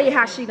 Let me tell you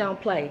how she don't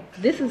play.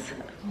 This is,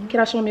 can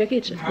I show them your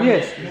kitchen?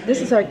 Yes.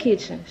 This is her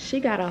kitchen. She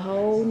got a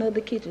whole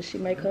nother kitchen. She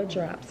make her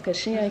drops because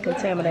she ain't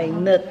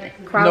contaminating nothing.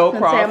 No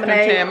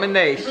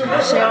cross-contamination.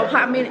 She don't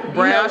pop me.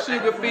 Brown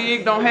sugar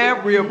fig don't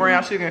have real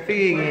brown sugar and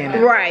fig in it.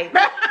 Right.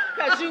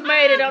 Because you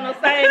made it on the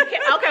same.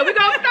 Okay, we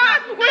gonna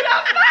stop. We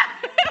gonna stop.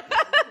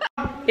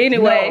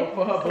 Anyway, No,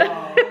 for her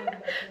blog.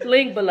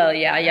 link below,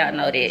 y'all. Y'all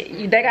know that.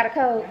 They got a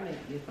code?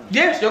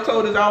 Yes, your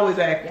code is always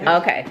active.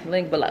 Okay,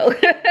 link below.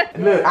 Look,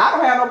 I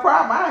don't have no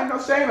problem. I ain't no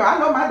shame. I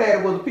know my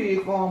daddy was a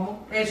pig farmer.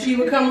 And she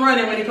would come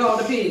running when he called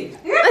the pigs.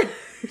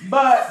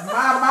 But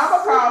my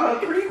mama called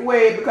her creek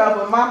way because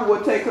when mama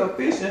would take her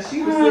fishing,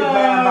 she would sit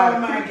down by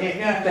the creek and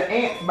eat the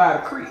ants by the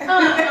creek.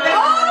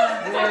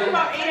 Talking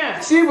about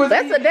ants. She was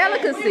That's a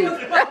delicacy.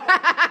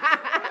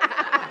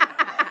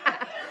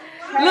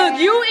 Look,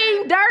 you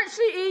eating dirt,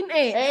 she eating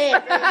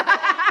ants.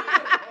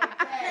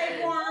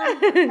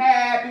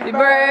 Happy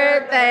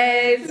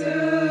Birthday to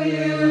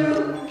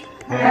you.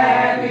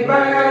 Happy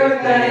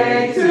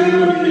birthday to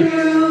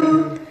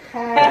you.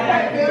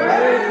 Happy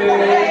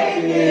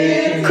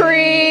birthday,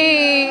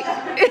 Creek.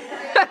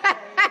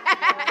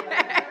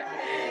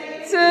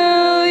 To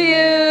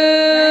you.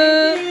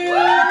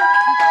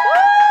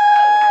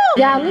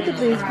 Y'all, look at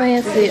these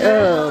fancy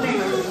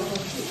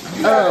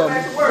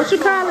what you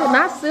call it?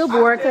 Not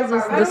silverware because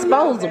it's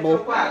disposable.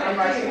 Look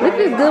at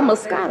this good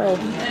Moscato.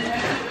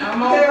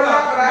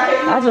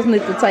 I just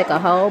need to take a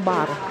whole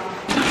bottle.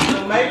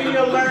 Maybe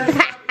you'll learn.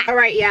 All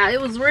right, y'all,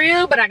 it was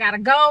real, but I gotta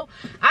go.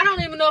 I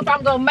don't even know if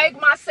I'm gonna make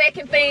my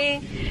second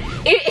thing.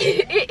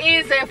 It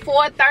is at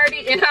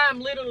 4:30 and I'm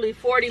literally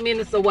 40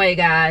 minutes away,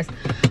 guys.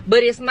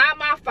 But it's not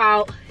my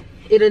fault.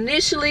 It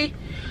initially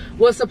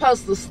was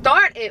supposed to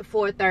start at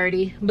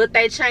 4:30, but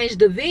they changed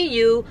the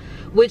venue,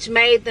 which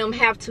made them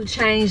have to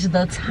change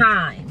the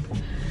time.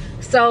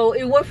 So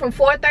it went from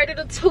 4:30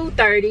 to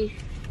 2:30.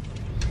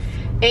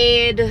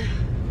 And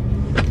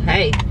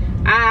hey,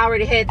 I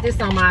already had this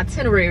on my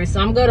itinerary,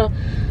 so I'm gonna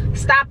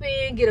stop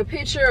in, get a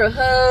picture, a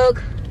hug,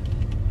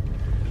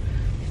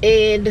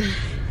 and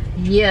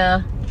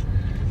yeah.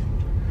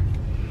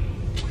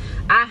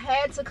 I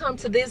had to come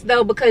to this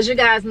though because you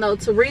guys know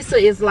Teresa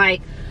is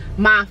like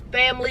my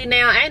family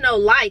now. Ain't no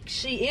like,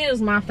 she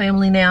is my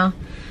family now.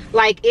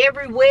 Like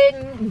every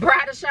wedding,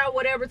 bridal shower,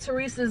 whatever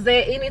Teresa's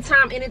at,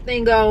 anytime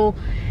anything go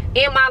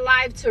in my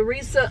life,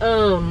 Teresa,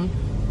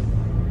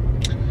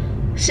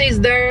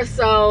 she's there.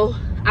 So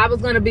I was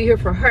gonna be here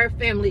for her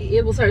family.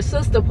 It was her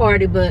sister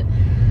party, but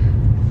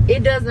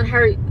it didn't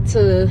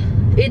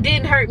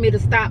hurt me to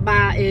stop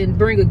by and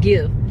bring a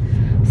gift.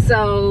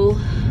 So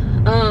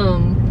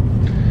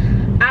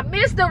I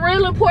missed the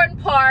real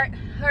important part.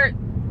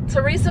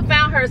 Teresa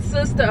found her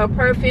sister a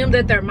perfume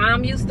that their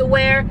mom used to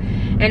wear,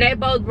 and they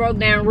both broke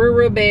down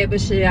real bad.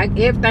 But shit,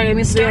 everything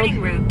is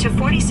starting route to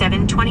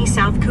 4720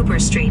 South Cooper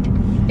Street.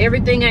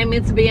 Everything ain't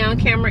meant to be on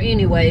camera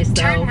anyway, so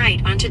turn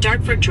right onto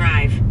Dartford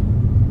Drive.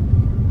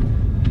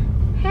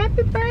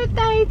 Happy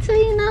birthday,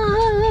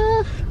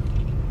 Tina.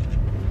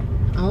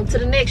 On to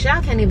the next.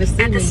 Y'all can't even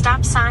see at the me.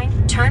 Stop sign,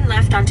 turn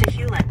left onto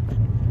Hewlett.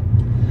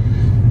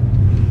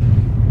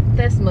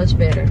 That's much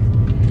better.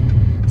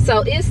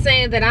 So it's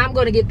saying that I'm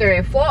gonna get there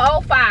at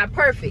 4:05.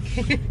 Perfect.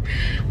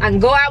 I can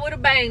go out with a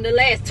bang the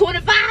last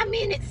 25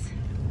 minutes.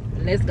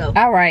 Let's go.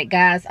 All right,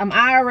 guys, I'm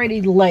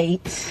already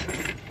late.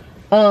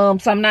 So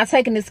I'm not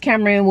taking this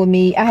camera in with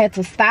me. I had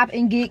to stop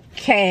and get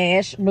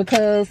cash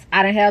because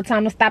I didn't have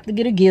time to stop to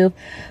get a gift.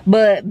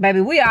 But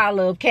baby, we all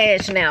love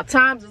cash now.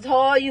 Times is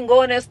hard. You can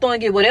go in that store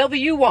and get whatever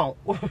you want.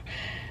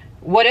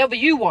 Whatever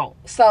you want.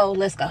 So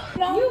let's go.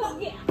 From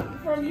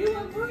you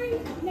and Bree.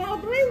 Now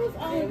Bree was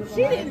on. She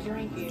didn't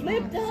drink it.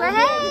 Slipped up. Say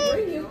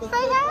hey.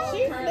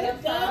 She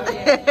slipped up.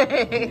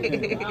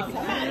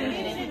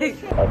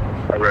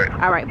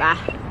 All right, bye.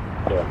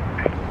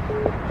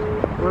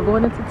 We're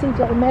going into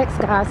TJ Maxx,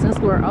 guys, since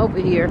we're over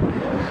here.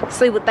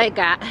 See what they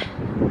got.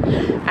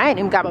 I ain't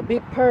even got a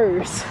big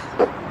purse.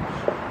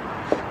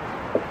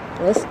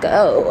 Let's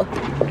go.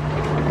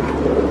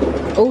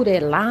 Oh,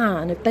 that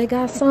line. If they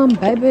got some,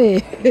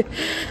 baby.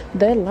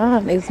 That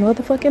line is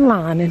motherfucking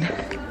lining.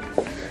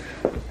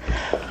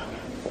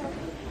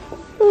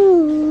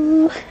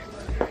 Ooh.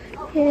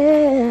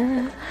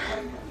 Yeah.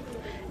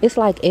 It's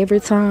like every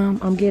time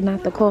I'm getting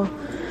out the car,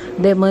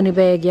 that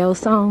Moneybagg Yo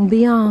song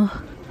be on.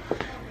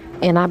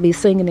 And I be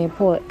singing that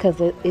part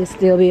because it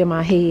still be in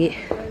my head.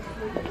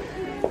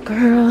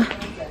 Girl,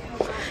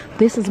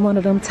 this is one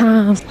of them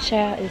times.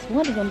 Child, it's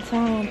one of them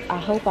times I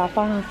hope I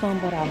find some,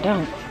 but I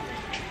don't.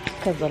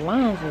 Because the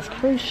lines is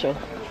crucial.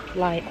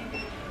 Like,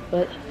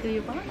 but... Do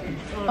you buy them?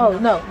 Oh,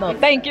 no,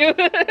 thank you.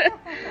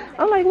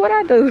 I'm like, what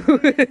I do?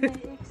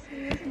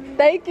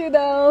 Thank you,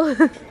 though.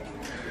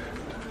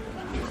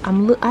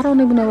 I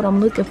don't even know what I'm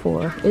looking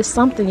for. It's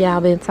something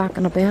y'all been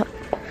talking about.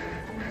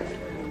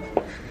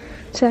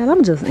 Child,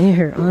 I'm just in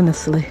here,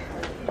 honestly.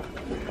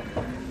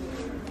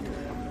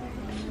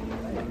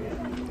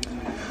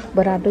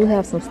 But I do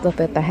have some stuff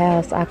at the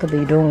house I could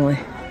be doing.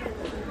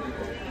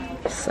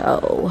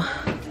 So,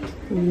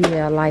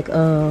 yeah, like,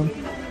 some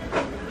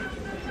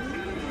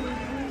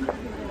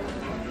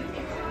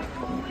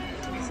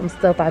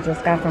stuff I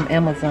just got from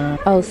Amazon.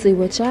 Oh, see,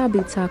 what y'all be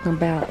talking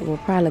about will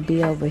probably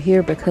be over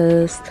here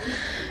because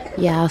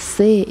y'all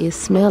said it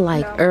smell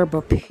like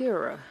Herba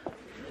Pura.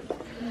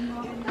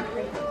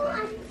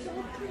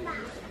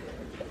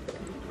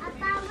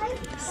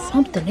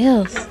 Something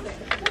else.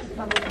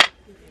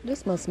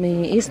 This must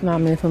mean it's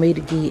not meant for me to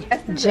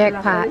get.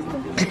 Jackpot.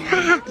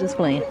 Just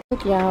playing.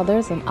 Look, y'all,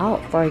 there's an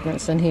alt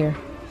fragrance in here.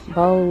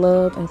 Bold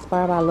Love,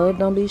 inspired by love,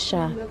 don't be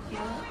shy.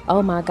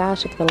 Oh my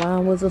gosh, if the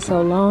line wasn't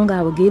so long,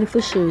 I would get it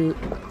for sure.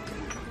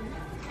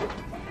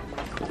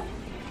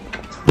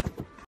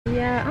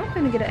 Yeah, I'm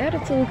finna get an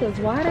attitude because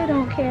why they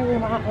don't carry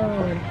my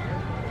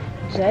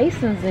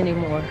Jasons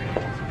anymore.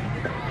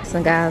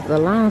 Listen, guys, the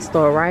line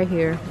store right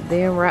here,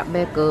 then wrap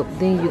back up,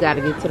 then you got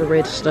to get to the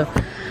register.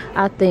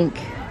 I think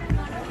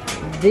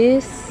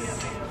this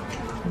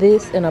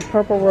and a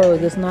purple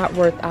rug is not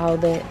worth all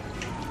that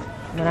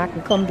when I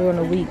can come during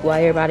the week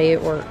while everybody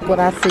at work. What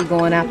I see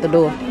going out the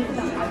door.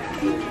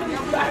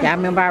 Y'all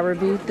remember I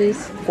reviewed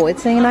this?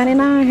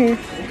 $14.99 here.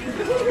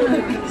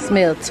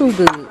 Smell too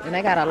good, and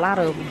they got a lot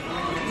of them.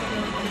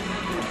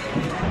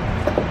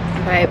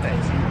 Baby.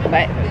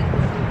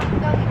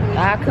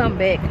 I'll come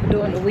back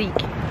during the week.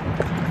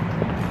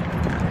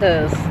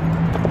 Cause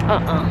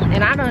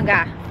and I done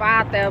got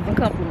 5,000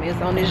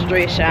 compliments on this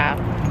dress shop.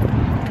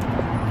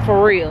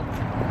 For real.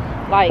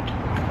 Like,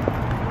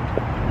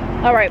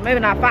 all right, maybe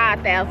not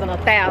 5,000,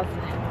 1,000.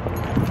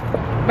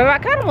 But I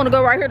kind of want to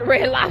go right here to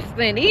Red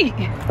Lobster and eat.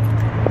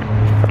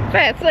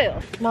 Fat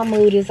self. My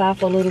mood is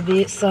off a little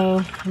bit,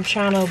 so I'm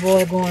trying to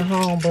avoid going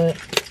home, but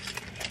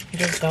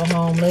just go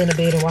home, lay in the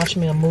bed and watch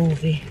me a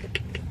movie.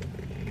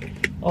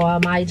 Or I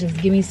might just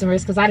give me some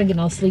rest because I didn't get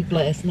no sleep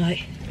last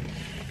night.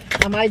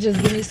 I might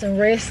just give me some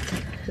rest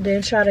and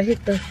then try to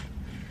hit the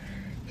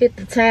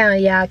town,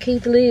 y'all.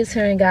 Keith Lee is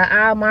here and got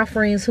all my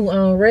friends who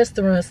own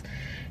restaurants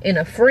in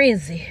a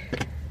frenzy.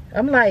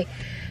 I'm like,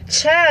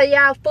 child,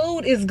 y'all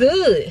food is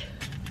good.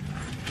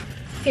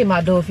 Hit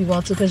my door if you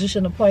want to, because you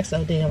shouldn't have parked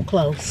so damn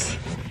close.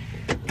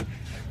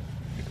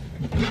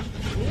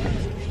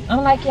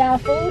 I'm like, y'all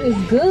food is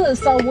good,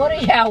 so what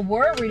are y'all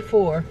worried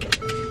for?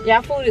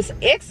 Y'all food is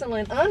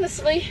excellent,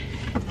 honestly.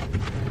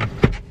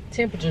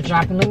 Temperature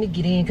dropping. Let me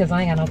get in because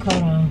I ain't got no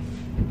coat on.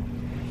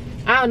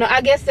 I don't know. I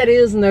guess that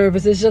is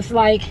nervous. It's just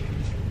like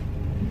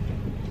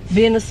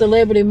being a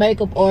celebrity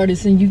makeup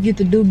artist and you get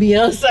to do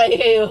Beyonce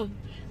hair.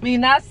 I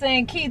mean, not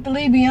saying Keith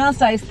Lee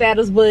Beyonce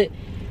status, but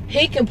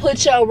he can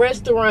put your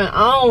restaurant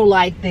on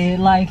like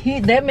that. Like,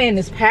 that man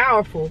is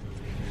powerful.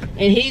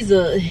 And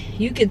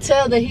you can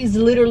tell that he's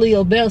literally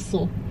a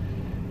vessel.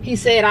 He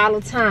said all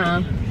the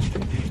time.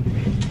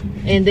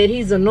 And that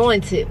he's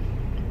anointed.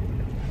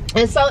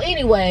 And so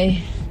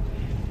anyway,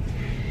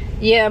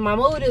 yeah, my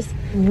mood is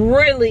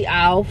really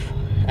off.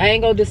 I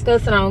ain't gonna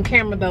discuss it on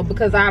camera though,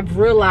 because I've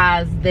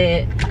realized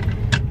that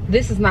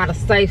this is not a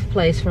safe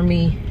place for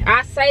me.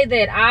 I say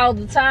that all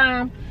the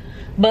time,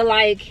 but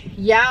like,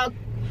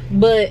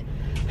 but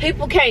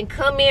people can't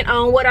comment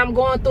on what I'm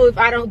going through if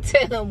I don't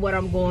tell them what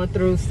I'm going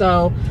through.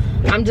 So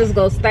I'm just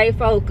gonna stay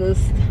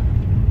focused.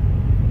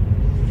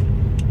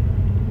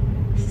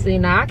 See,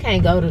 now I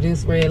can't go to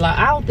this Red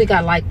Lobster. I don't think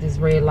I like this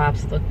Red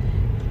Lobster.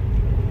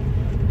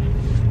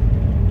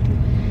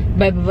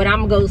 baby, but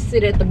I'm gonna go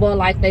sit at the bar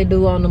like they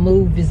do on the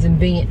movies and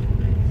vent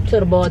to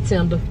the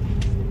bartender.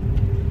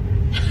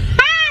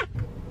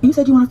 You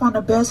said you want to find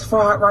the best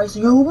fried rice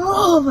in your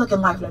whole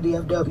fucking life in the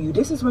DFW.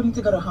 This is where you need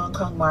to go to Hong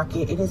Kong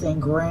Market. It is in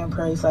Grand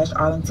Prairie /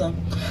 Arlington.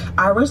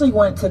 I originally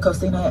went to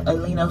Cocina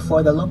Elena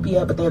for the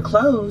lumpia, but they're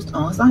closed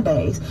on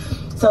Sundays.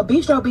 So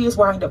Bistro B is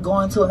where I ended up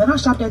going to. And then I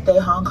shopped at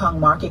the Hong Kong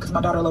Market because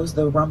my daughter loves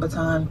the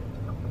rambutan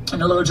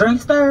and the little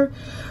drinks there.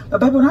 But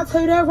baby, when I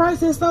tell you that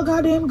rice is so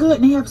goddamn good,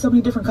 and they have so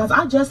many different kinds.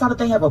 I just saw that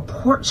they have a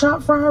pork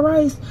chop fried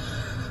rice.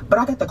 But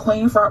I got the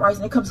queen fried rice,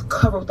 and it comes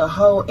covered with a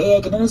whole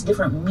egg, and then there's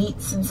different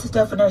meats and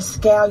stuff, and there's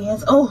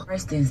scallions. Oh,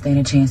 rice didn't stand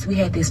a chance. We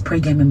had this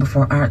pre-gaming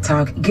before Art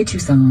Talk. Get you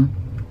some.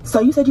 So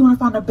you said you want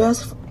to find the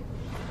best.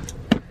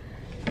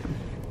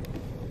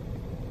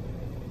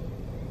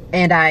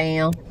 And I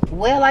am.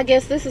 Well, I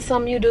guess this is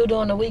something you do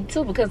during the week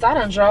too, because I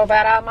done drove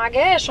out all my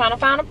gas trying to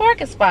find a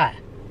parking spot.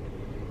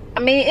 I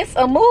mean, it's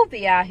a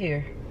movie out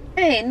here.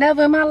 I ain't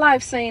never in my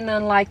life seen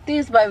nothing like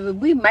this, baby.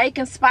 We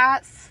making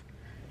spots.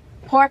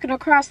 Parking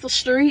across the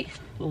street.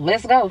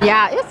 Let's go.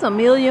 Yeah, it's a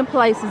million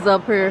places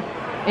up here,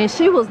 and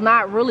she was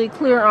not really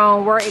clear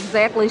on where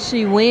exactly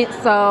she went,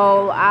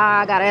 so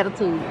I got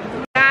attitude.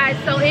 Guys,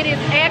 so it is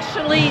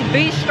actually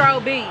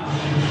Bistro B.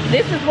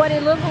 This is what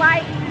it looks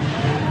like.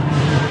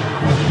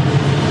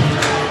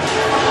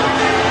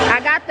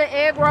 I got the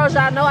egg rolls.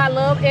 Y'all know I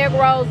love egg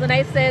rolls, and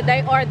they said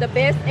they are the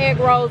best egg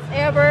rolls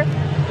ever.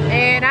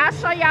 And I'll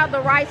show y'all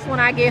the rice when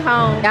I get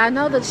home. I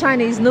know the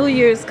Chinese New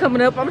Year is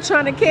coming up. I'm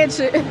trying to catch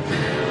it.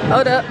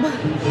 Hold up.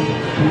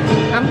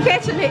 I'm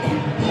catching it.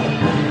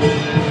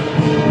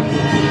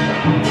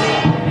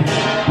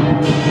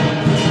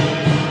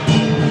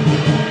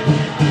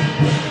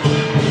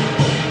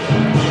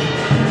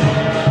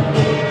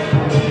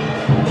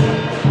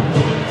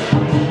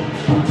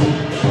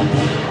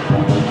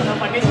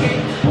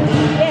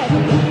 Yes.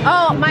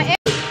 Oh, my.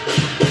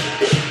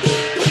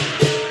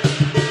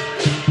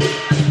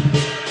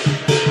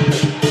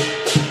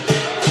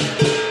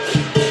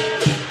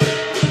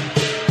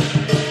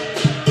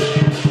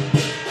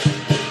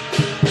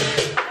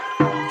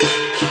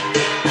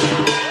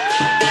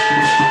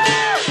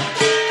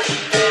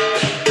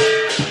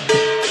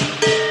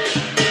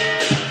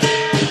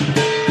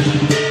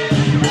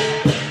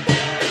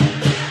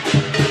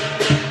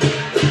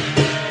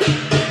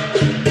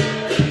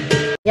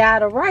 Yeah,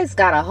 the rice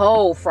got a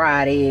whole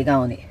fried egg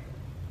on it.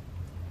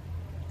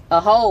 A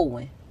whole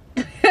one.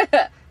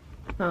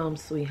 Home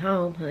sweet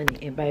home, honey.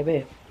 And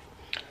baby,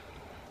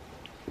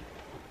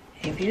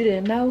 if you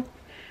didn't know,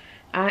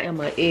 I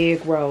am an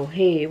egg roll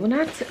head. When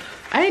I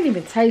didn't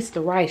even taste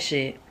the rice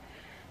yet.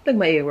 Look at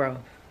my egg roll.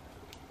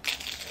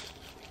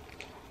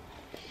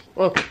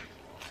 Okay.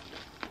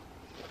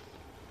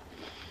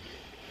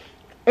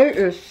 It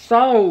is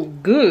so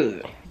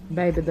good.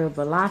 Baby, the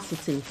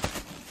velocity.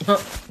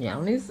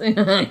 Y'all need to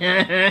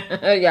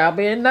see. Y'all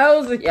being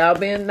nosy. Y'all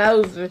being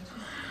nosy.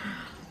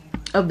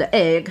 Of the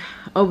egg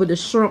over the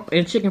shrimp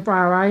and chicken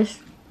fried rice.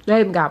 They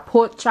even got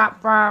pork chop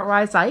fried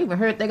rice. I even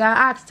heard they got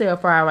oxtail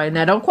fried rice.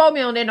 Now, don't quote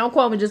me on that. Don't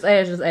quote me. Just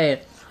ask.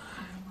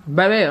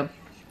 Baby,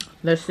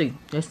 let's see.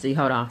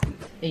 Hold on.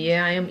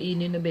 Yeah, I am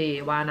eating in the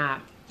bed. Why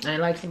not? I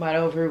ain't like somebody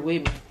over here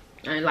with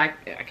me. I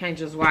can't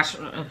just watch.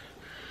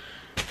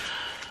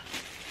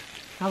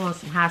 I want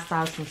some hot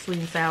sauce, some sweet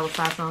and sour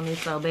sauce on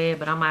this so bad,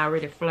 but I'm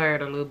already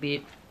flared a little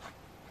bit.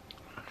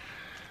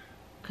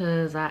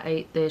 Cause I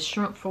ate that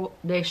shrimp boil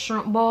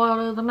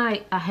the other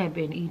night. I had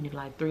been eating it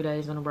like 3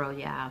 days in a row,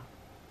 y'all.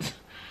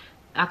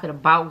 I could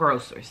have bought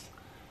groceries.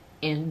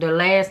 And the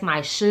last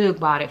night, Suge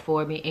bought it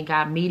for me and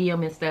got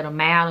medium instead of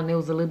mild, and it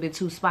was a little bit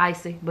too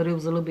spicy, but it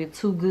was a little bit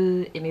too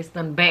good, and it's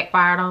done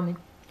backfired on me.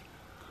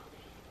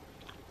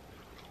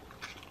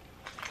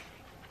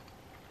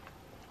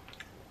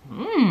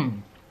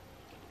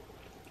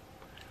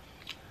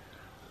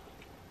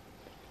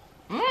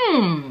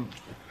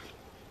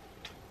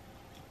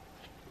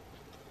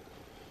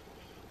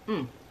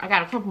 I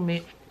got a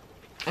compliment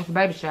at the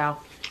baby shower.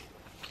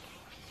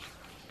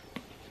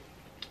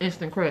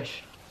 Instant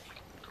crush.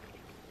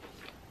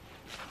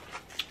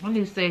 When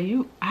he said,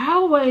 "You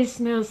always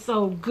smell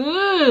so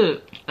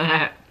good."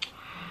 I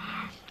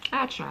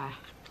try.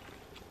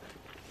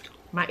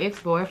 My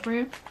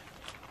ex-boyfriend,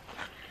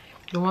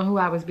 the one who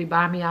always be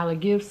buying me all the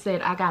gifts,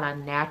 said I got a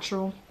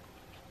natural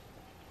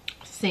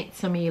scent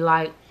to me.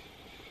 Like,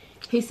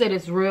 he said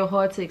it's real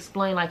hard to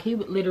explain. Like, he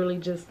would literally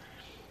just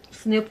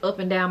sniff up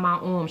and down my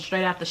arm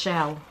straight out the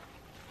shower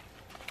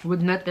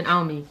with nothing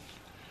on me.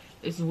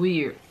 It's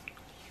weird.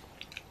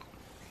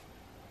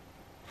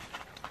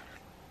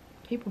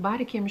 People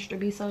body chemistry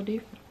be so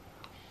different.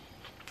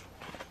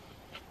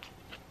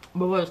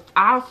 But what's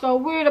also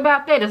weird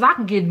about that is I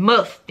can get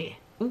musty.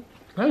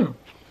 Ooh,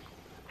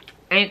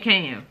 and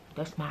can.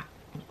 That's my,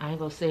 I ain't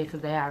gonna say it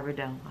because they already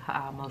don't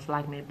almost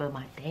like me, but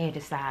my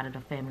daddy's side of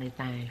the family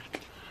thing.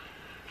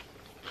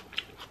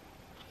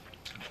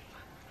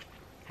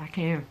 I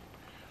can.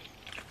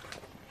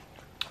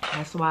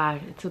 That's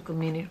why it took a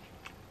minute.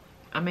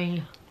 I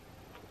mean,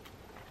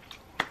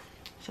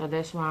 so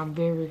that's why I'm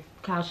very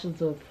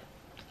cautious of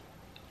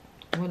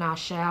when I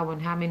shower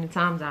and how many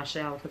times I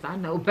shower, because I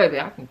know, baby,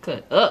 I can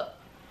cut up.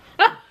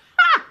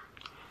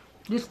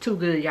 This is too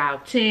good, y'all.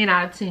 10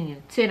 out of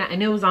 10. 10 out,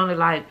 and it was only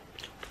like,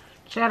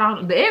 shout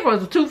out, the egg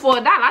rolls were $2 for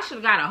 $1. I should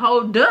have got a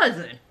whole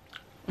dozen.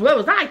 What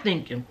was I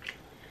thinking?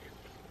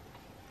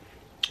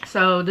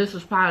 So this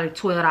was probably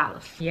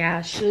 $12. Yeah,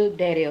 Suge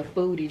Daddy a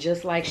foodie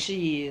just like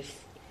she is.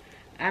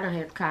 I don't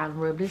have to call him,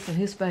 rub this in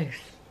his face.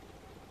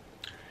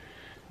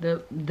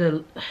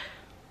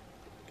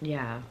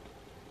 Yeah.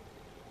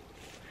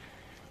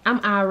 I'm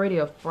already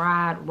a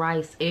fried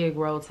rice egg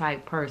roll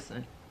type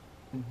person.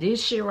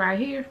 This shit right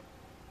here,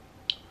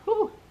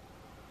 whew.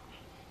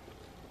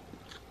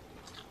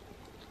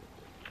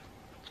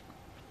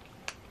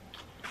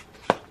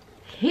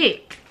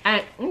 Hit.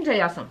 Let me tell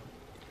y'all something.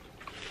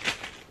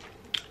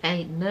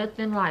 Ain't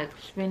nothing like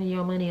spending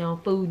your money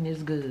on food and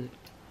it's good.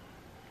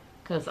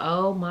 Cause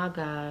oh my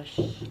gosh.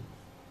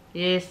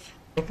 Yes.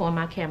 Before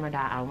my camera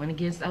died, I went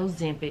against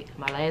Ozempic.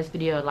 My last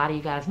video, a lot of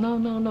you guys,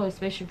 no,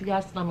 especially if you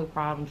got stomach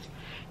problems.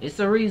 It's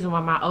the reason why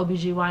my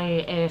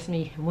OBGYN asked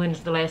me when is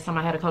the last time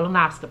I had a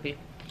colonoscopy.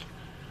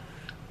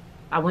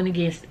 I went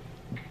against it.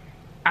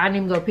 I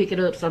didn't even go pick it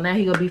up, so now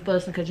he gonna be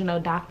fussing because, you know,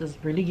 doctors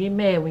really get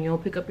mad when you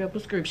don't pick up your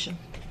prescription.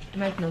 It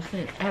makes no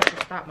sense. I have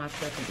to stop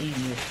myself from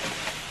eating this.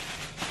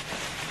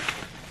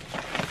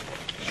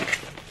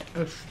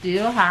 It's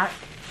still hot.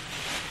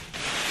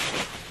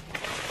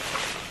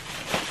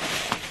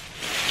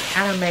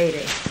 I done made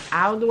it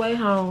all the way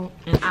home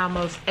and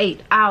almost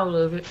ate all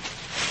of it.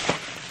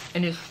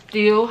 And it's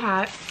still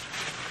hot.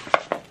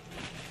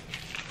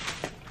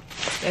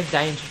 That's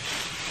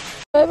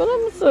dangerous. Baby,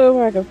 let me see if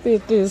I can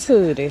fit this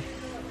hoodie.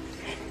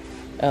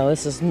 Oh,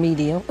 this is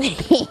medium.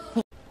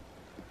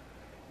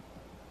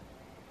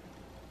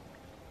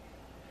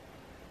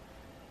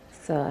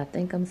 So I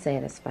think I'm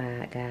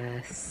satisfied,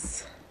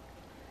 guys.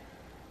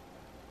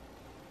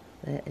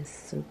 That is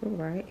super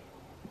bright.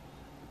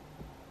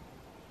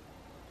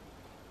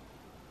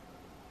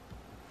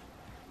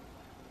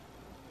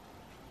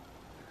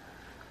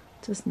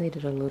 Just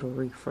needed a little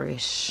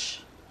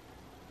refresh.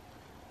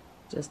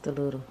 Just a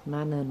little,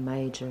 not nothing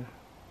major.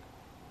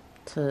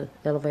 To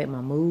elevate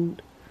my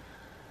mood.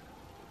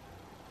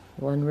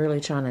 Wasn't really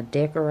trying to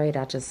decorate,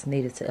 I just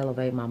needed to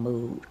elevate my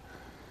mood.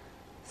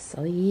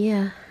 So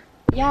yeah.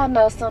 Y'all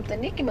know something,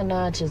 Nicki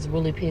Minaj has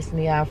really pissed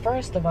me off.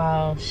 First of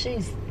all,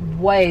 she's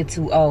way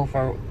too old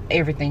for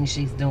everything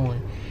she's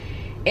doing.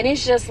 And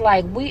it's just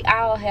like, we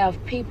all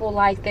have people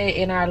like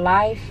that in our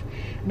life.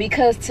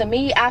 Because to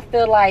me, I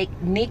feel like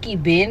Nicki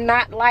been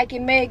not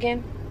liking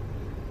Megan.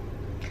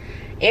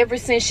 Ever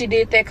since she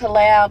did that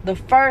collab, the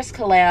first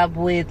collab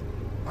with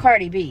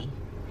Cardi B.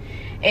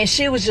 And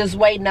she was just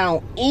waiting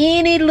on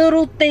any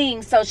little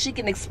thing so she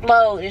can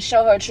explode and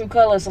show her true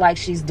colors like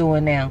she's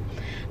doing now.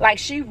 Like,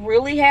 she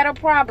really had a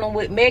problem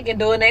with Megan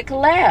doing that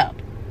collab.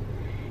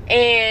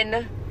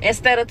 And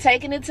instead of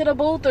taking it to the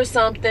booth or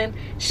something,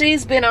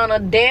 she's been on a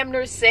damn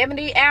near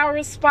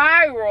 70-hour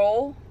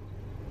spiral.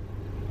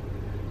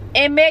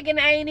 And Megan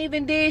ain't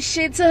even did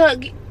shit to her.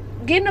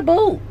 Get in the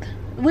booth.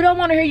 We don't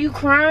want to hear you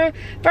crying.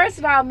 First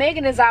of all,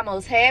 Megan is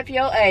almost half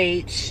your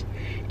age.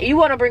 You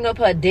want to bring up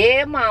her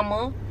dead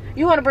mama.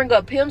 You want to bring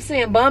up Pimp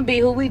C and Bun B,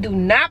 who we do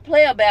not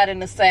play about in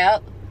the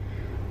South.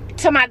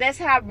 That's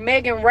how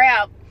Megan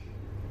rap.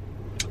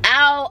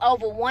 All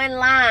over one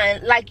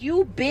line. Like,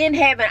 you been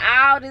having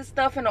all this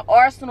stuff in the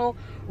arsenal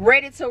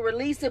ready to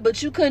release it,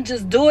 but you couldn't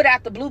just do it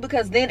out the blue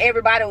because then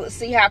everybody would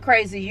see how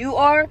crazy you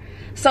are.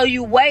 So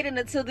you waited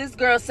until this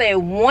girl said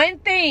one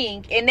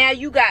thing, and now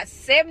you got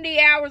 70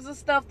 hours of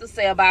stuff to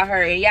say about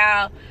her. And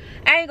y'all,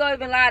 I ain't gonna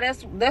even lie,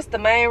 that's the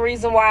main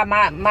reason why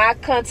my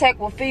contact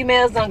with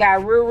females done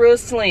got real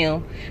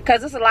slim,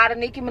 because there's a lot of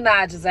Nicki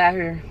Minaj's out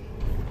here.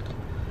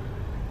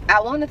 I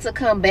wanted to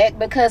come back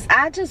because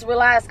I just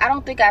realized, I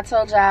don't think I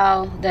told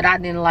y'all that I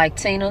didn't like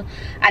Tina.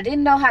 I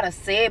didn't know how to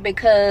say it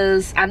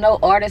because I know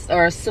artists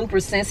are super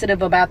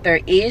sensitive about their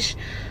ish.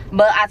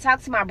 But I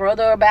talked to my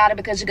brother about it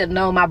because you could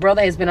know my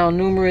brother has been on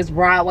numerous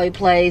Broadway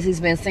plays.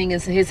 He's been singing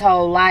his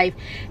whole life.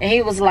 And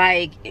he was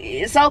like,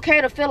 it's okay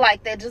to feel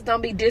like that. Just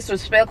don't be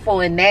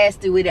disrespectful and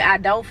nasty with it. I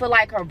don't feel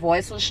like her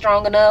voice was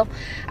strong enough.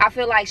 I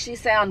feel like she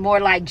sounded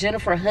more like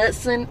Jennifer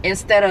Hudson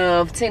instead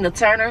of Tina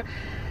Turner.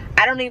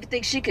 I don't even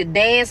think she could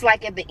dance.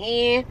 Like at the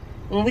end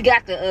when we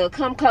got to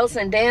come close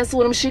and dance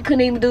with him, she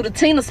couldn't even do the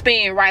Tina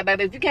spin right,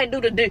 baby. If you can't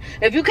do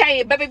if you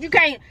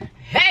can't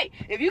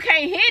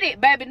hit it,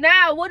 baby,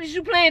 now what is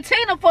you playing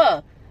Tina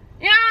for?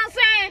 You know what I'm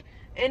saying?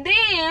 And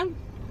then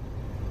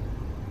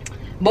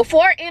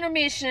before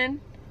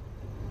intermission,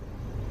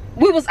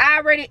 we was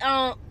already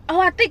on.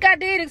 I think I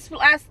did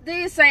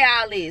say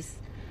all this.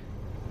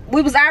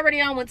 We was already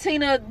on when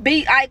Tina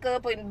beat Ike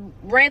up and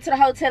ran to the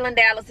hotel in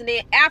Dallas. And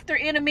then after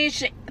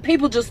intermission,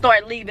 people just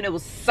started leaving. It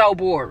was so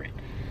boring.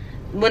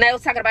 When they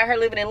was talking about her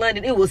living in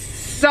London, it was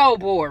so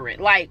boring.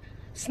 Like,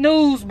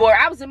 snooze boring.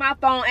 I was in my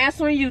phone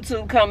answering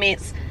YouTube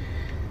comments.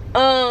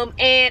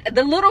 And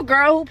the little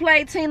girl who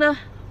played Tina,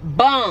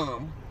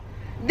 bomb.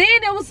 Then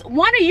there was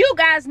one of you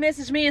guys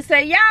messaged me and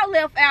said, y'all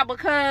left out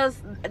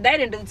because they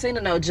didn't do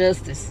Tina no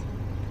justice.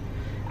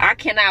 I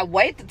cannot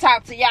wait to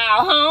talk to y'all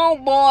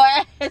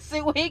homeboy and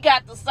see what he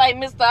got to say,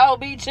 Mr.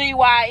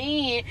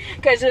 OBGYN.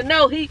 Because you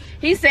know, he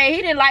said he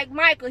didn't like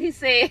Michael. He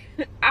said,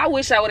 I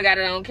wish I would have got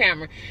it on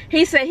camera.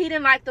 He said he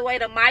didn't like the way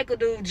that Michael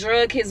dude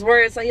drug his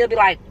words. So he'll be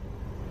like,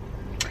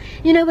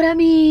 you know what I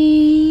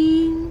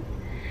mean?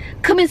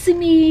 Come and see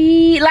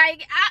me.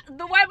 Like,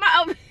 the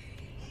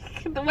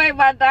way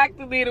my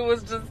doctor did it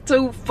was just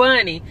too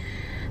funny.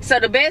 So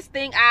the best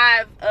thing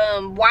I've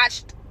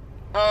watched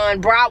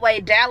on Broadway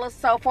Dallas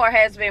so far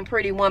has been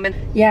Pretty Woman.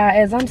 Yeah,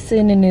 as I'm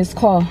sitting in this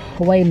car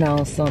waiting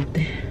on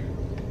something,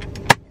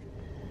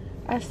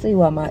 I see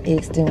why my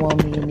ex didn't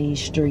want me in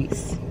these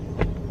streets.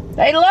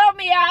 They love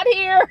me out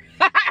here.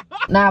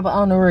 Nah, but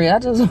on the real,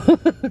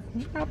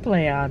 I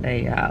play all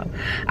day, y'all.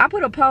 I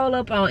put a poll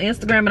up on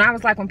Instagram and I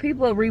was like, when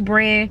people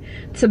rebrand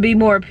to be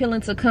more appealing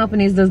to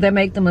companies, does that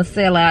make them a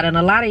sellout? And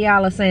a lot of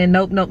y'all are saying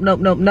nope, nope, nope,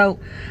 nope,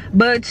 nope.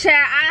 But child,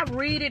 I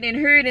read it and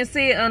hear it and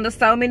see it under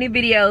so many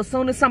videos.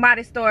 Soon as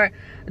somebody start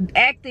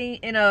acting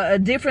in a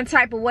different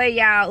type of way,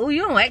 y'all, oh,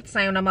 you don't act the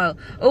same no more.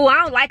 Oh, I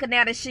don't like her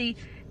now that she...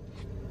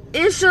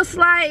 It's just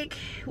like,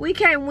 we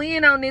can't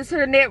win on this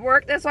here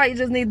network. That's why you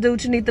just need to do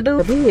what you need to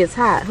do. He is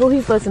hot. Who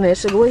he fussing at,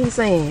 Sugar? What he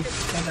saying?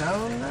 I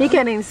don't know. He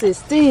can't even sit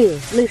still.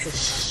 Listen,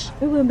 shh.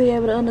 We wouldn't be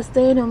able to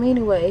understand him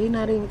anyway. He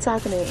not even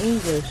talking in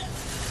English.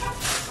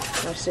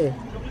 Oh, shit.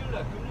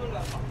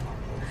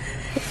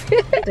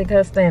 I think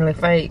her Stanley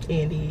fake.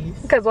 It is.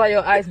 Because why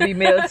your ice be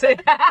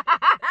melted?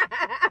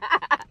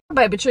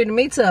 Baby treating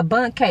me to a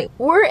bundt cake.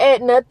 We're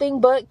at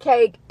Nothing But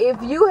Cake. If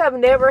you have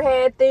never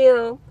had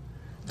them,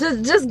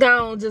 just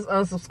go on, just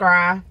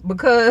unsubscribe,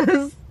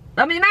 because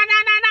I mean, no,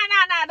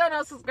 don't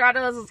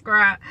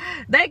unsubscribe.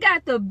 They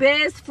got the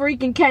best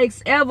freaking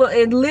cakes ever,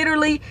 and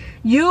literally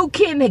you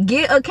can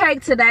get a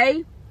cake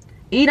today,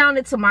 eat on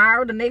it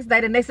tomorrow, the next day,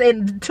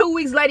 and 2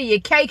 weeks later your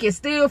cake is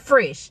still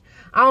fresh.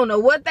 I don't know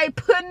what they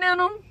putting in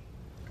them.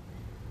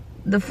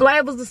 The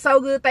flavors are so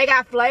good. They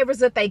got flavors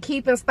that they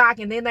keep in stock,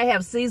 and then they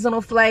have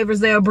seasonal flavors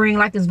they'll bring,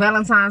 like it's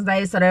Valentine's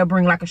Day, so they'll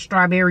bring like a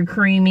strawberry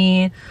cream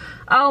in.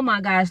 Oh my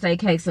gosh, they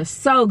cakes are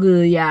so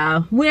good,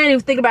 y'all. We ain't even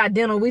think about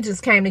dinner. We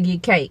just came to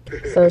get cake.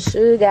 So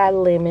Sugar got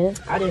lemon.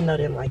 I didn't know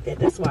them like that.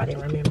 That's why I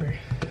didn't remember.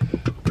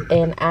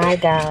 And I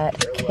got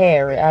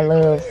carrot. I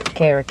love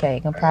carrot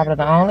cake. I'm probably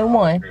the only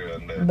one,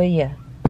 but yeah.